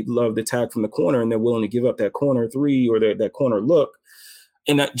they love the attack from the corner, and they're willing to give up that corner three or that corner look.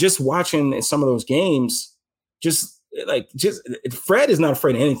 And just watching some of those games, just Fred is not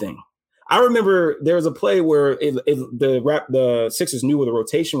afraid of anything. I remember there was a play where the Sixers knew where the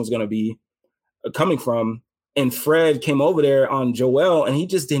rotation was going to be coming from, And Fred came over there on Joel, and he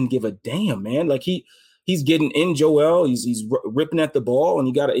just didn't give a damn, man. Like he's getting in Joel, he's ripping at the ball, and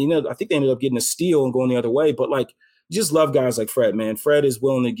I think they ended up getting a steal and going the other way. But like, just love guys like Fred, man. Fred is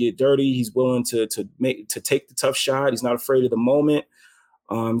willing to get dirty. He's willing to take the tough shot. He's not afraid of the moment.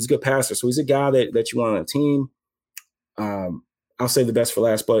 He's a good passer, so he's a guy that you want on a team. I'll save the best for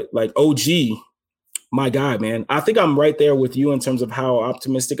last, but like OG, my guy, man. I think I'm right there with you in terms of how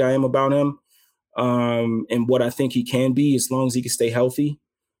optimistic I am about him, and what I think he can be as long as he can stay healthy,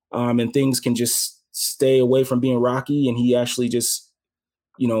 and things can just stay away from being rocky, and he actually just,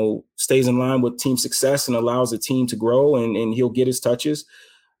 stays in line with team success and allows the team to grow, and he'll get his touches.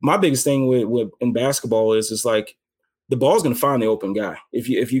 My biggest thing with in basketball is like the ball's going to find the open guy. If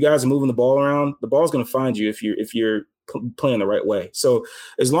you guys are moving the ball around, the ball's going to find you if you're playing the right way. So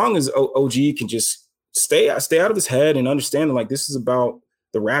as long as OG can just stay out of his head and understand, like, this is about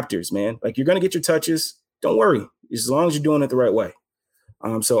the Raptors, man. Like, you're going to get your touches. Don't worry, as long as you're doing it the right way.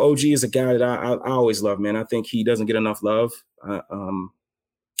 So OG is a guy that I always love, man. I think he doesn't get enough love.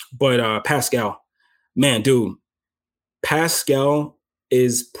 But Pascal, man, dude, Pascal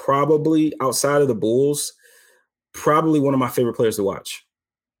is probably, outside of the Bulls, probably one of my favorite players to watch.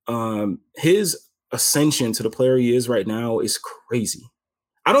 His ascension to the player he is right now is crazy.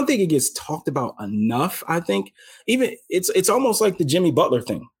 I don't think it gets talked about enough. I think even it's almost like the Jimmy Butler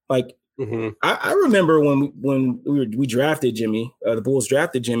thing. Like, I remember when we drafted Jimmy, the Bulls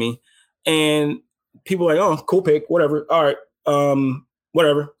drafted Jimmy, and people were like, "Oh, cool pick, whatever. All right,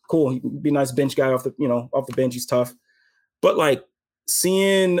 whatever, cool. He'd be a nice bench guy off the bench. He's tough." But like,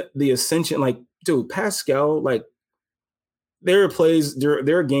 seeing the ascension, like, dude, Pascal, like, there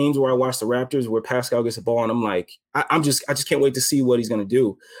are games where I watch the Raptors where Pascal gets the ball and I'm like, I just can't wait to see what he's going to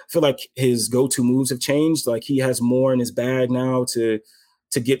do. I feel like his go-to moves have changed. Like, he has more in his bag now to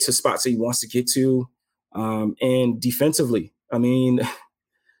get to spots that he wants to get to. And defensively, I mean,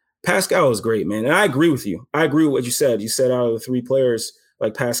 Pascal is great, man. And I agree with you. I agree with what you said. You said out of the three players,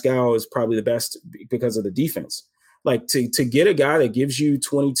 like, Pascal is probably the best because of the defense. Like, to get a guy that gives you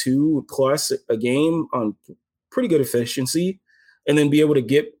 22 plus a game on pretty good efficiency, and then be able to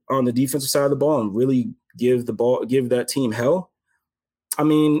get on the defensive side of the ball and really give that team hell. I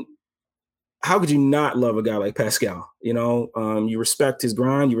mean, how could you not love a guy like Pascal? You respect his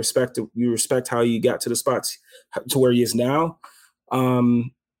grind, you respect how he got to the spots to where he is now.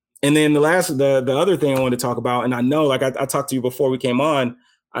 And then the other thing I wanted to talk about, and I know, like, I talked to you before we came on,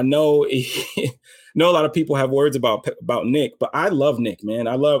 I know a lot of people have words about Nick, but I love Nick, man.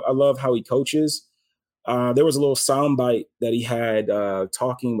 I love how he coaches. There was a little soundbite that he had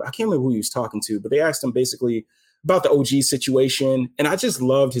talking. I can't remember who he was talking to, but they asked him basically about the OG situation, and I just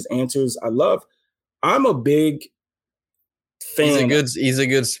loved his answers. I'm a big fan. He's a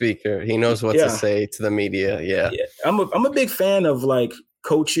good speaker. He knows what to say to the media. Yeah. I'm a big fan of, like,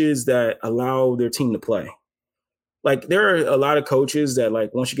 coaches that allow their team to play. Like, there are a lot of coaches that,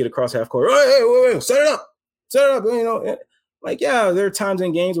 like, once you get across half court, hey, wait, set it up. Like, yeah, there are times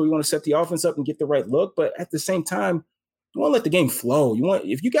in games where you want to set the offense up and get the right look, but at the same time, you want to let the game flow.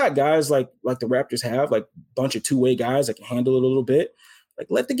 If you got guys like the Raptors have, like a bunch of two-way guys that can handle it a little bit, like,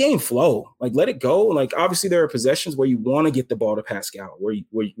 let the game flow. Like, let it go. Like, obviously there are possessions where you want to get the ball to Pascal, where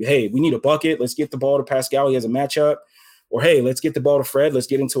hey, we need a bucket. Let's get the ball to Pascal. He has a matchup. Or, hey, let's get the ball to Fred. Let's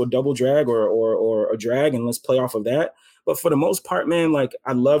get into a double drag or a drag, and let's play off of that. But for the most part, man, like,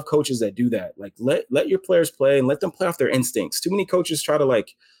 I love coaches that do that. Like, let your players play and let them play off their instincts. Too many coaches try to,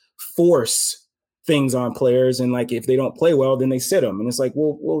 like, force things on players, and, like, if they don't play well, then they sit them. And it's like,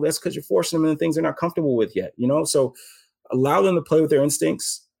 well, that's because you're forcing them into things they're not comfortable with yet, So allow them to play with their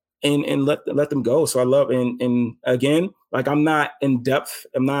instincts and let them go. So I love, and again, like, I'm not in depth.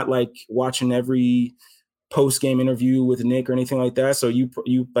 I'm not, like, watching every post-game interview with Nick or anything like that. So you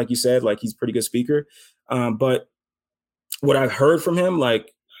like you said, like, he's a pretty good speaker. But what I've heard from him,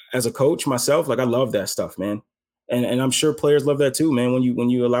 like, as a coach myself, like, I love that stuff, man. And I'm sure players love that too, man. When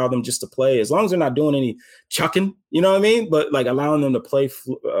you allow them just to play, as long as they're not doing any chucking, you know what I mean? But, like, allowing them to play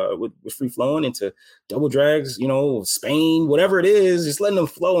with free flowing into double drags, Spain, whatever it is, just letting them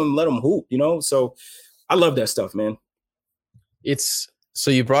flow and let them hoop, So I love that stuff, man.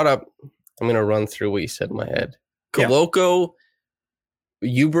 So you brought up, I'm going to run through what you said in my head. Koloko,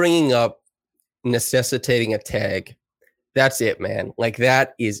 you bringing up necessitating a tag. That's it, man. Like,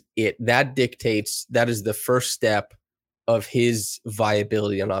 that is it. That dictates, that is the first step of his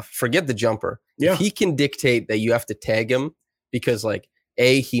viability enough. Forget the jumper. Yeah. If he can dictate that you have to tag him because, like,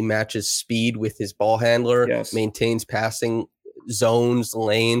 he matches speed with his ball handler, maintains passing zones,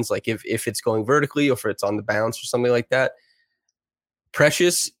 lanes, like if it's going vertically or if it's on the bounce or something like that.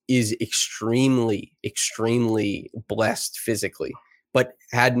 Precious is extremely, extremely blessed physically, but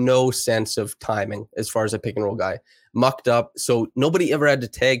had no sense of timing as far as a pick and roll guy. Mucked up, so nobody ever had to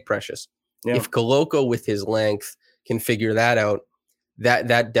tag Precious. Yeah. If Koloko with his length can figure that out,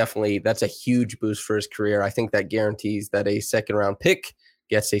 that definitely, that's a huge boost for his career. I think that guarantees that a second round pick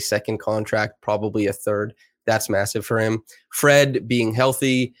gets a second contract, probably a third. That's massive for him. Fred being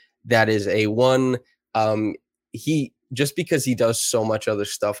healthy, that is a one. He just because he does so much other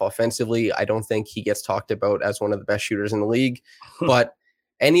stuff offensively, I don't think he gets talked about as one of the best shooters in the league. But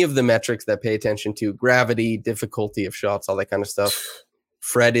any of the metrics that pay attention to gravity, difficulty of shots, all that kind of stuff,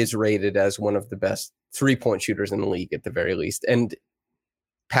 Fred is rated as one of the best 3-point shooters in the league at the very least. And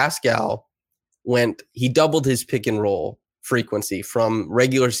Pascal he doubled his pick and roll frequency from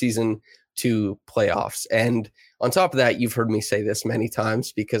regular season to playoffs. And on top of that, you've heard me say this many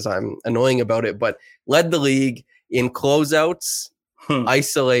times because I'm annoying about it, but led the league in closeouts,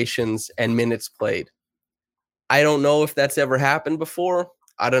 isolations, and minutes played. I don't know if that's ever happened before.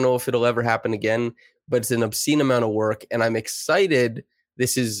 I don't know if it'll ever happen again, but it's an obscene amount of work, and I'm excited.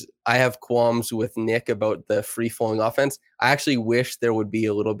 I have qualms with Nick about the free-flowing offense. I actually wish there would be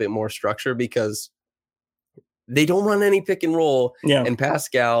a little bit more structure because they don't run any pick and roll, and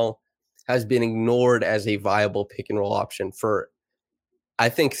Pascal has been ignored as a viable pick and roll option for, I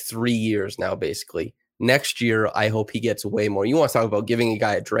think, 3 years now, basically. Next year, I hope he gets way more. You want to talk about giving a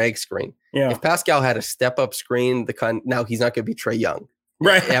guy a drag screen. Yeah. If Pascal had a step-up screen, now he's not going to be Trae Young.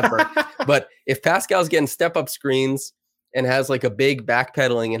 Right. Ever. But if Pascal's getting step-up screens and has like a big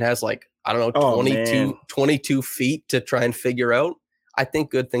backpedaling and has like, I don't know, 22 feet to try and figure out, I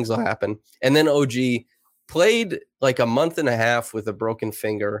think good things will happen. And then OG played like a month and a half with a broken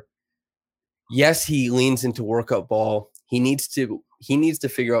finger. Yes, he leans into workout ball. He needs to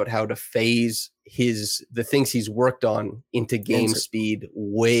figure out how to phase the things he's worked on into game speed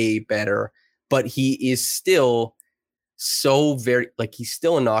way better. But he is still he's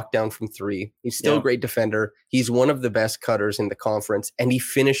still a knockdown from three. He's still a great defender. He's one of the best cutters in the conference, and he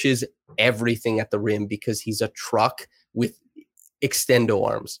finishes everything at the rim because he's a truck with extendo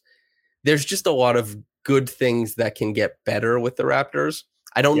arms. There's just a lot of good things that can get better with the Raptors.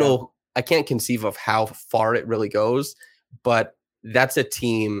 I don't know. I can't conceive of how far it really goes, but that's a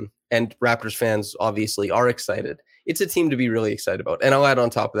team, and Raptors fans obviously are excited. It's a team to be really excited about. And I'll add on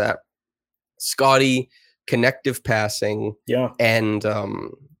top of that, Scottie, connective passing, and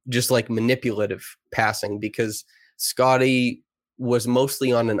just like manipulative passing, because Scottie was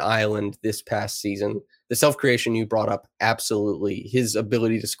mostly on an island this past season. The self-creation you brought up, absolutely. His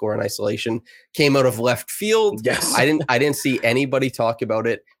ability to score in isolation came out of left field. Yes. I didn't see anybody talk about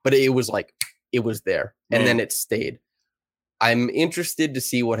it, but it was there. And then it stayed. I'm interested to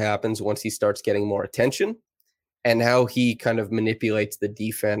see what happens once he starts getting more attention and how he kind of manipulates the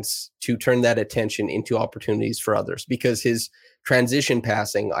defense to turn that attention into opportunities for others, because his transition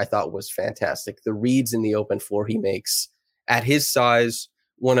passing, I thought, was fantastic. The reads in the open floor he makes at his size,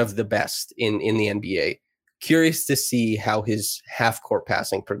 one of the best in the NBA. Curious to see how his half-court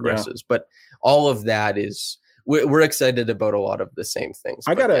passing progresses. But all of that is, we're excited about a lot of the same things.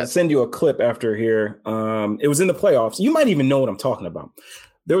 I got to send you a clip after here. It was in the playoffs. You might even know what I'm talking about.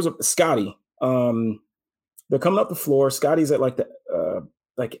 There was a Scottie. They're coming up the floor. Scottie's at like the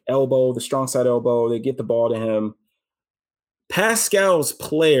elbow, the strong side elbow. They get the ball to him. Pascal's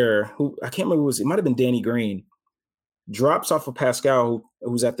player, who I can't remember who it was, it might have been Danny Green, drops off of Pascal,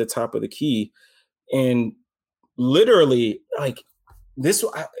 who's at the top of the key. And literally, like this,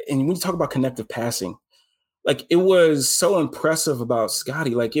 and when you talk about connective passing, like it was so impressive about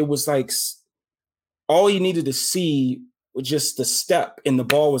Scottie. Like it was like all you needed to see was just the step, and the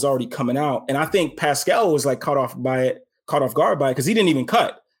ball was already coming out. And I think Pascal was like caught off guard by it because he didn't even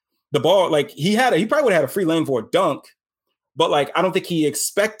cut the ball. Like he probably would have had a free lane for a dunk, but like I don't think he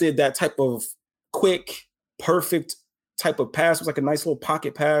expected that type of quick, perfect type of pass. It was like a nice little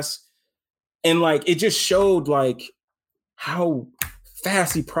pocket pass. And like it just showed like how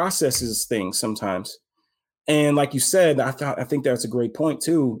fast he processes things sometimes. And like you said, I think that's a great point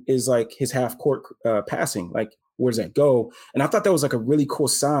too, is like his half court passing, like where does that go? And I thought that was like a really cool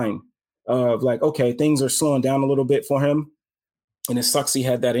sign of like, okay, things are slowing down a little bit for him. And it sucks he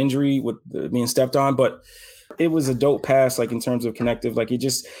had that injury with being stepped on, but it was a dope pass, like in terms of connective. Like it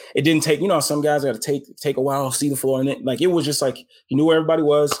didn't take, some guys got to take a while to see the floor in it. Like it was just like, he knew where everybody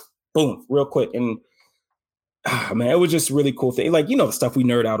was, boom, real quick. And man, it was just really cool thing. Like, the stuff we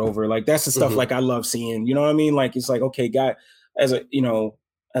nerd out over, like that's the stuff like I love seeing, you know what I mean? Like, it's like, okay, guy, as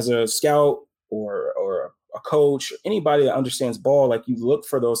a scout or a coach, anybody that understands ball, like you look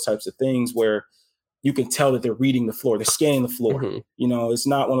for those types of things where you can tell that they're reading the floor. They're scanning the floor. You know, it's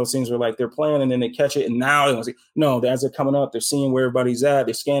not one of those things where like they're playing and then they catch it and now they want to see. No, as they're coming up, they're seeing where everybody's at.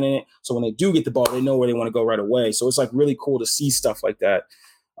 They're scanning it. So when they do get the ball, they know where they want to go right away. So it's like really cool to see stuff like that.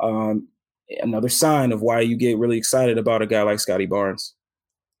 Another sign of why you get really excited about a guy like Scottie Barnes.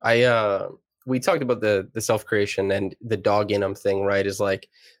 We talked about the self-creation and the dog in him thing, right? Is like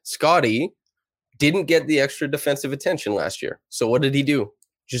Scottie didn't get the extra defensive attention last year. So what did he do?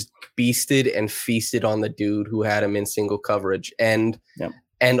 Just beasted and feasted on the dude who had him in single coverage. And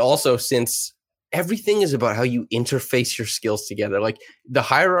also, since everything is about how you interface your skills together, like the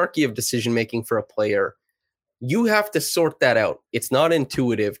hierarchy of decision making for a player, you have to sort that out. It's not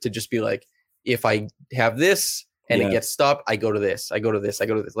intuitive to just be like, if I have this and it gets stopped, I go to this, I go to this, I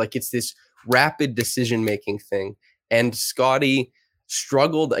go to this. Like it's this rapid decision making thing. And Scottie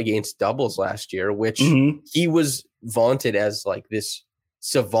struggled against doubles last year, which he was vaunted as like this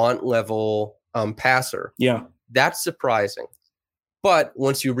savant level passer. Yeah, that's surprising. But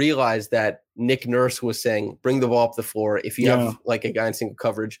once you realize that Nick Nurse was saying, bring the ball up the floor, if you have like a guy in single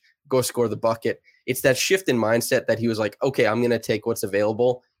coverage, go score the bucket. It's that shift in mindset that he was like, okay, I'm going to take what's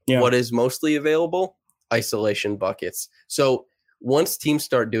available. What is mostly available? Isolation buckets. So once teams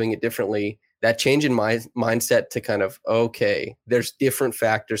start doing it differently, that change in mindset to kind of, okay, there's different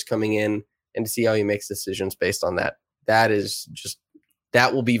factors coming in, and to see how he makes decisions based on that.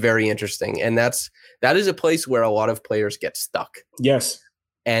 That will be very interesting. And that is a place where a lot of players get stuck. Yes.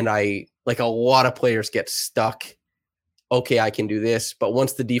 And a lot of players get stuck. Okay, I can do this. But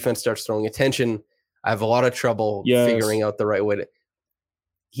once the defense starts throwing attention, I have a lot of trouble figuring out the right way to.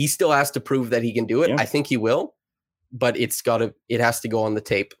 He still has to prove that he can do it. I think he will, but it has to go on the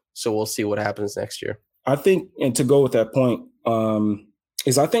tape. So we'll see what happens next year. I think, and to go with that point,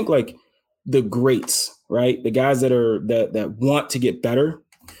 is I think like the greats, right? The guys that want to get better.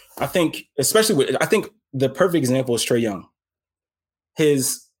 I think, I think the perfect example is Trae Young.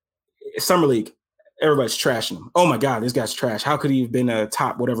 His summer league, everybody's trashing him. Oh my God, this guy's trash. How could he have been a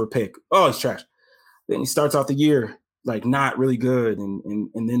top whatever pick? Oh, he's trash. Then he starts off the year like not really good. And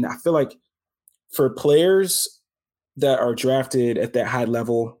then I feel like for players that are drafted at that high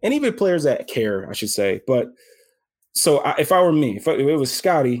level, and even players that care, I should say. But so if I were me, if it was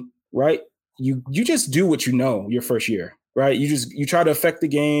Scottie, right? You just do what you know your first year, right? You try to affect the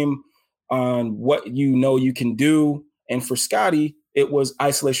game on what you know you can do. And for Scottie, it was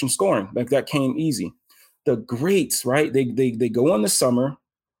isolation scoring. Like that came easy. The greats, right? They go in the summer,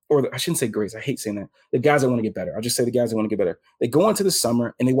 or I shouldn't say greats. I hate saying that. The guys that want to get better. I'll just say the guys that want to get better. They go into the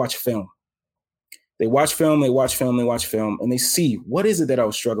summer and they watch film. They watch film, and they see, what is it that I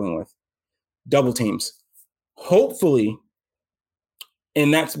was struggling with? Double teams. Hopefully,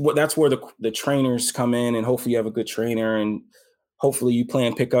 and that's where the trainers come in, and hopefully you have a good trainer, and hopefully you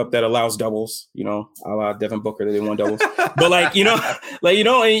plan pickup that allows doubles, a la Devin Booker that they want doubles. But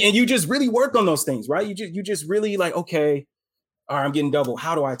and you just really work on those things, right? You just really like, okay, all right, I'm getting double.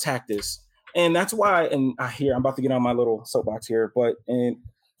 How do I attack this? And that's why, and I'm about to get on my little soapbox here,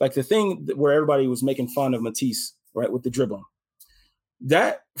 like the thing where everybody was making fun of Matisse, right, with the dribbling,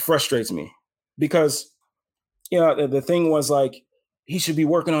 that frustrates me because, the thing was like, he should be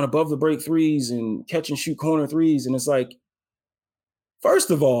working on above the break threes and catch and shoot corner threes. And it's like,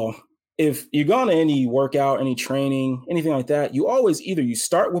 first of all, if you're going to any workout, any training, anything like that, you always either you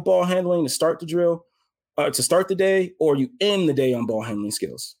start with ball handling to start the drill, to start the day, or you end the day on ball handling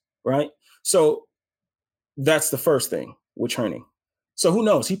skills, right? So that's the first thing with training. So who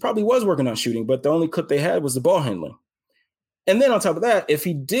knows? He probably was working on shooting, but the only clip they had was the ball handling. And then on top of that, if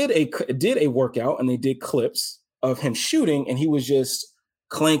he did a workout and they did clips of him shooting and he was just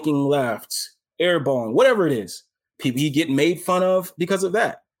clanking left, airballing, whatever it is, he get made fun of because of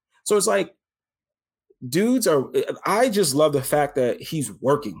that. So it's like, I just love the fact that he's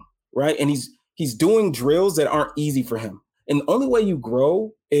working, right? And he's doing drills that aren't easy for him. And the only way you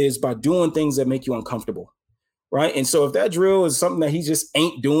grow is by doing things that make you uncomfortable. Right. And so if that drill is something that he just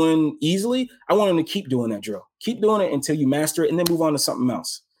ain't doing easily, I want him to keep doing that drill. Keep doing it until you master it and then move on to something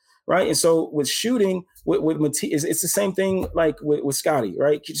else. Right. And so with shooting, with Matisse, it's the same thing like with Scottie.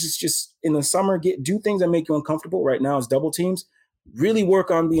 Right. Just in the summer, do things that make you uncomfortable. Right now, it's double teams. Really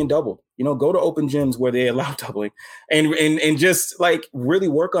work on being doubled. Go to open gyms where they allow doubling and just like really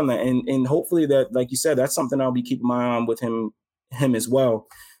work on that. And hopefully that, like you said, that's something I'll be keeping my eye on with him as well.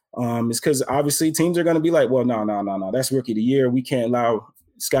 It's because obviously teams are going to be like, well, no, that's rookie of the year. We can't allow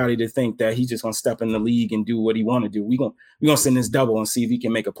Scottie to think that he's just going to step in the league and do what he want to do. We're going to send this double and see if he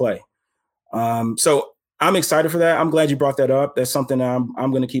can make a play. So I'm excited for that. I'm glad you brought that up. That's something I'm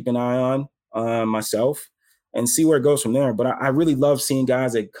going to keep an eye on myself and see where it goes from there. But I really love seeing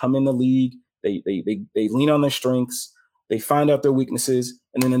guys that come in the league They lean on their strengths. They find out their weaknesses.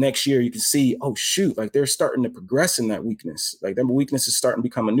 And then the next year you can see, oh, shoot, like they're starting to progress in that weakness. Like their weakness is starting to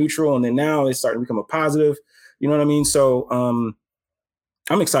become a neutral. And then now it's starting to become a positive. You know what I mean? So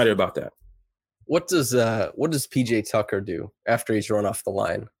I'm excited about that. What does PJ Tucker do after he's run off the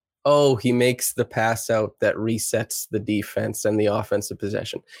line? Oh, he makes the pass out that resets the defense and the offensive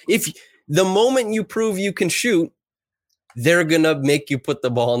possession. If the moment you prove you can shoot, they're going to make you put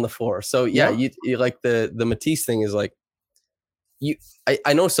the ball on the floor. So yeah, you like the Matisse thing is like,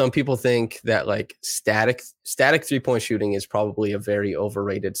 I know some people think that like static 3-point shooting is probably a very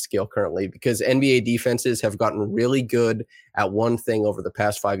overrated skill currently, because NBA defenses have gotten really good at one thing over the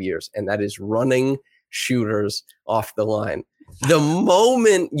past 5 years, and that is running shooters off the line. The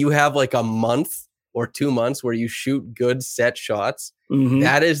moment you have like a month or 2 months where you shoot good set shots,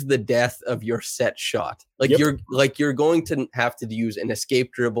 that is the death of your set shot. Like you're going to have to use an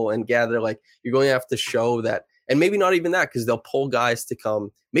escape dribble and gather, like you're going to have to show that. And maybe not even that, because they'll pull guys to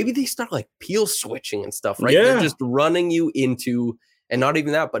come. Maybe they start like peel switching and stuff, right? Yeah. They're just running you into, and not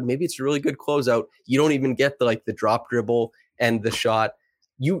even that, but maybe it's a really good closeout. You don't even get the drop dribble and the shot.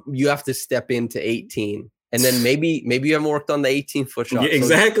 You have to step into 18. And then maybe you haven't worked on the 18-foot shot. Yeah,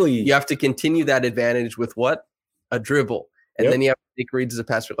 exactly. So you have to continue that advantage with what? A dribble. And then you have to take reads as a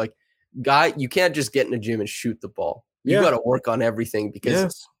passer. Like, guy, you can't just get in the gym and shoot the ball. You got to work on everything,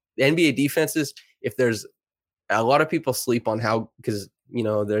 because the NBA defenses, if there's a lot of people sleep on how, because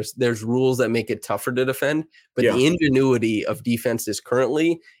there's rules that make it tougher to defend, but the ingenuity of defenses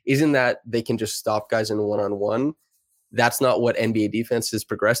currently isn't that they can just stop guys in one-on-one. That's not what NBA defense has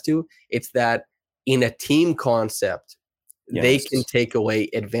progressed to. It's that in a team concept, they can take away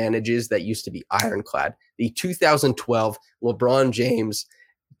advantages that used to be ironclad. The 2012 LeBron James,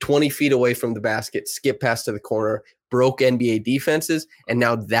 20 feet away from the basket, skip pass to the corner, broke NBA defenses, and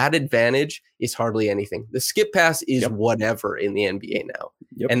now that advantage is hardly anything. The skip pass is whatever in the NBA now.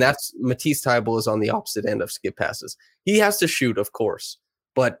 And that's Matisse Thybulle is on the opposite end of skip passes. He has to shoot, of course,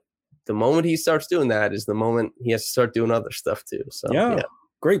 but the moment he starts doing that is the moment he has to start doing other stuff too. So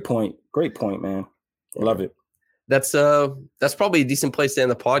Great point, man. I love it. That's probably a decent place to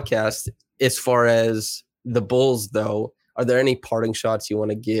end the podcast. As far as the Bulls, though, are there any parting shots you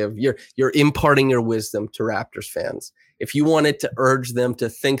want to give? You're imparting your wisdom to Raptors fans. If you wanted to urge them to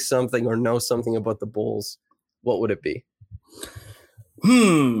think something or know something about the Bulls, what would it be?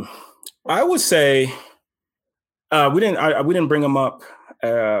 I would say we didn't bring him up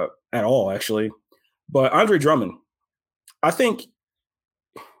at all, actually. But Andre Drummond, I think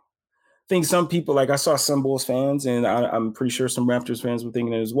some people, like I saw some Bulls fans, and I'm pretty sure some Raptors fans were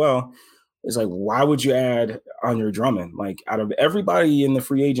thinking it as well. It's like, why would you add Andre Drummond? Like, out of everybody in the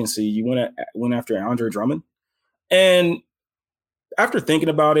free agency, you went after Andre Drummond. And after thinking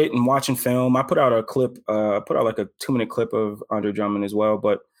about it and watching film, I put out a clip, like a 2-minute clip of Andre Drummond as well.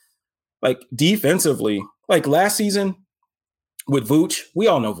 But like defensively, like last season with Vooch, we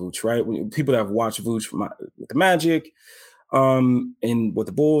all know Vooch, right? People that have watched Vooch with the Magic and with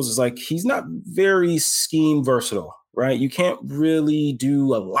the Bulls, is like, he's not very scheme versatile. Right? You can't really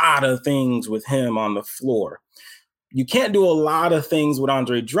do a lot of things with him on the floor. You can't do a lot of things with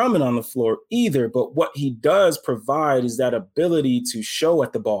Andre Drummond on the floor either, but what he does provide is that ability to show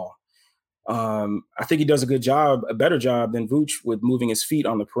at the ball. I think he does a better job than Vooch with moving his feet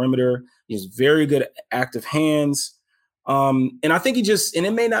on the perimeter. He has very good active hands. And I think and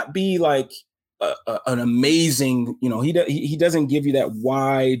it may not be like an amazing, he doesn't give you that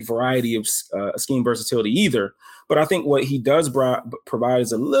wide variety of scheme versatility either. But I think what he does provide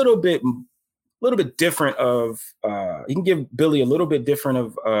is a little bit different of. He can give Billy a little bit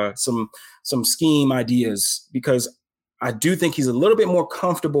different of some scheme ideas, because I do think he's a little bit more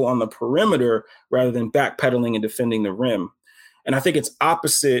comfortable on the perimeter rather than backpedaling and defending the rim. And I think it's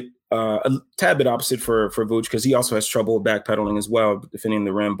opposite, a tad bit opposite for Vooch, because he also has trouble backpedaling as well, defending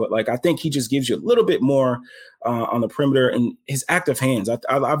the rim. But like, I think he just gives you a little bit more on the perimeter, and his active hands.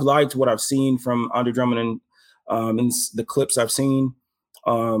 I've liked what I've seen from Andre Drummond in the clips I've seen.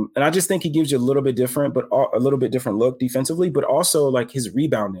 And I just think he gives you a little bit different look defensively, but also like his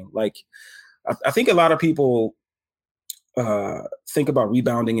rebounding. Like, I think a lot of people think about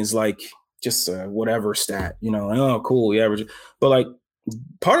rebounding as like just whatever stat, oh, cool, yeah. But like,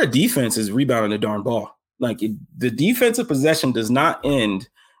 part of defense is rebounding the darn ball. Like, the defensive possession does not end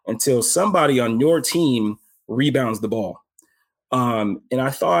until somebody on your team rebounds the ball. And I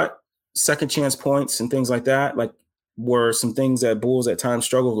thought second chance points and things like that, like, were some things that Bulls at times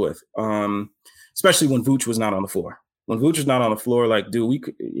struggled with, especially when Vooch was not on the floor. When Vooch was not on the floor, like, dude, we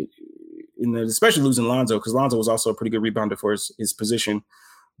could, especially losing Lonzo, because Lonzo was also a pretty good rebounder for his position.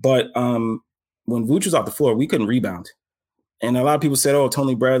 But when Vooch was off the floor, we couldn't rebound. And a lot of people said, "Oh,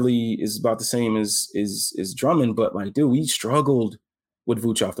 Tony Bradley is about the same as Drummond," but like, dude, we struggled with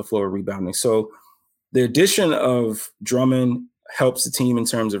Vooch off the floor rebounding. So the addition of Drummond helps the team in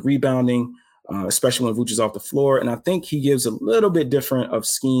terms of rebounding, especially when Vooch is off the floor. And I think he gives a little bit different of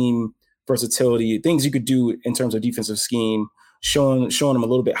scheme versatility, things you could do in terms of defensive scheme, showing him a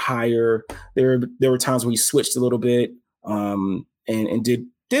little bit higher. There were times where he switched a little bit and did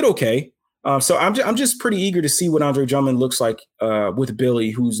okay. So I'm just pretty eager to see what Andre Drummond looks like with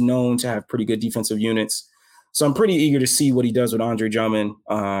Billy, who's known to have pretty good defensive units. So I'm pretty eager to see what he does with Andre Drummond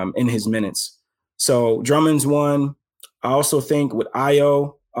in his minutes. So Drummond's one. I also think with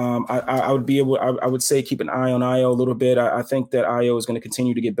Ayo, I would say keep an eye on Ayo a little bit. I think that Ayo is going to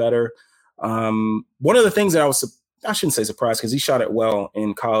continue to get better. One of the things that I shouldn't say surprised, because he shot it well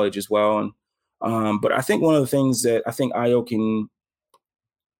in college as well. But I think one of the things that I think Ayo can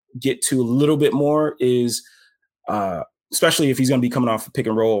get to a little bit more is, especially if he's going to be coming off of pick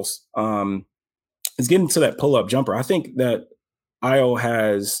and rolls, is getting to that pull-up jumper. I think that Ayo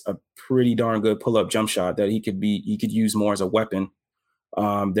has a pretty darn good pull-up jump shot that he could use more as a weapon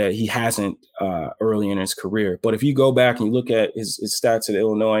that he hasn't early in his career. But if you go back and you look at his stats at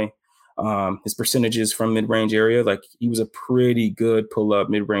Illinois, his percentages from mid-range area, like he was a pretty good pull-up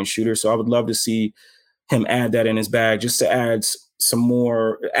mid-range shooter. So I would love to see him add that in his bag, just to add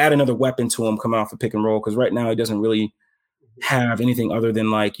another weapon to him coming off a pick and roll. Because right now he doesn't really have anything other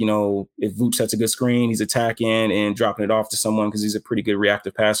than, like, you know, if Vooch sets a good screen, he's attacking and dropping it off to someone because he's a pretty good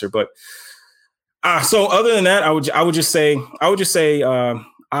reactive passer. But so other than that, I would just say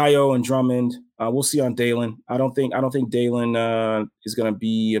Ayo and Drummond. We'll see on Dalen. I don't think Dalen is going to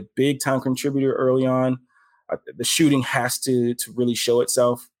be a big time contributor early on. The shooting has to really show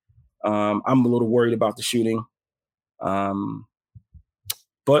itself. I'm a little worried about the shooting.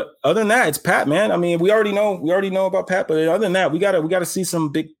 But other than that, it's Pat, man. I mean, we already know about Pat, but other than that, we gotta see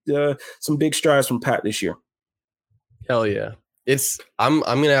some big strides from Pat this year. Hell yeah. I'm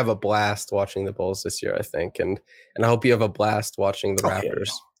gonna have a blast watching the Bulls this year, I think, and I hope you have a blast watching the Raptors.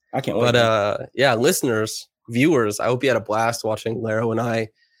 Yeah. I can't wait. But listeners, viewers, I hope you had a blast watching Lero and I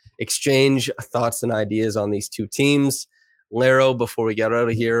exchange thoughts and ideas on these two teams. Lero, before we get out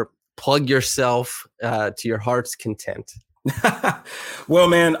of here, plug yourself to your heart's content. Well,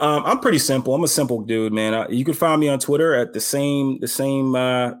 man, I'm pretty simple. I'm a simple dude, man. You can find me on Twitter at the same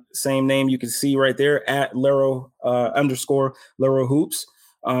name you can see right there, at Lero _Lero Hoops.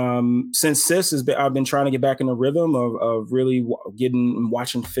 Since I've been trying to get back in the rhythm of really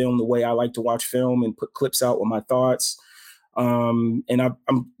watching film the way I like to watch film and put clips out with my thoughts. And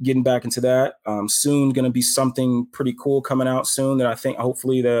I'm getting back into that. Soon going to be something pretty cool coming out soon that I think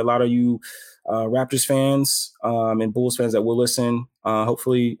hopefully that a lot of you Raptors fans and Bulls fans that will listen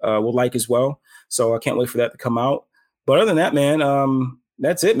hopefully will like as well. So I can't wait for that to come out. But other than that, man,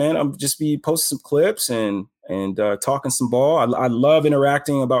 that's it, man. I'm just be posting some clips and talking some ball. I love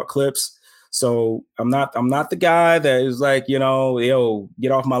interacting about clips. So I'm not the guy that is like, you know, yo,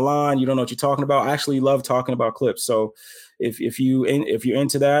 get off my line. You don't know what you're talking about. I actually love talking about clips. So if you're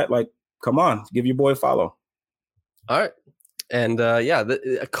into that, like, come on, give your boy a follow. All right. And a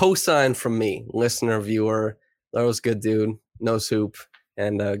cosign from me, listener, viewer. Lero's good dude, knows hoop,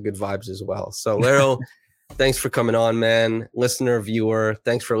 and good vibes as well. So Lero, thanks for coming on, man. Listener, viewer,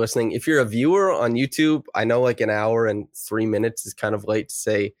 thanks for listening. If you're a viewer on YouTube, I know like an hour and 3 minutes is kind of late to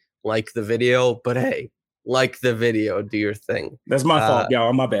say like the video, but hey, like the video, do your thing. That's my fault,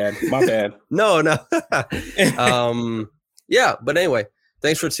 y'all. My bad. No. Yeah, but anyway,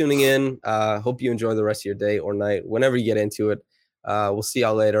 thanks for tuning in. Hope you enjoy the rest of your day or night, whenever you get into it. We'll see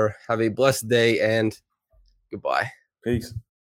y'all later. Have a blessed day and goodbye. Peace.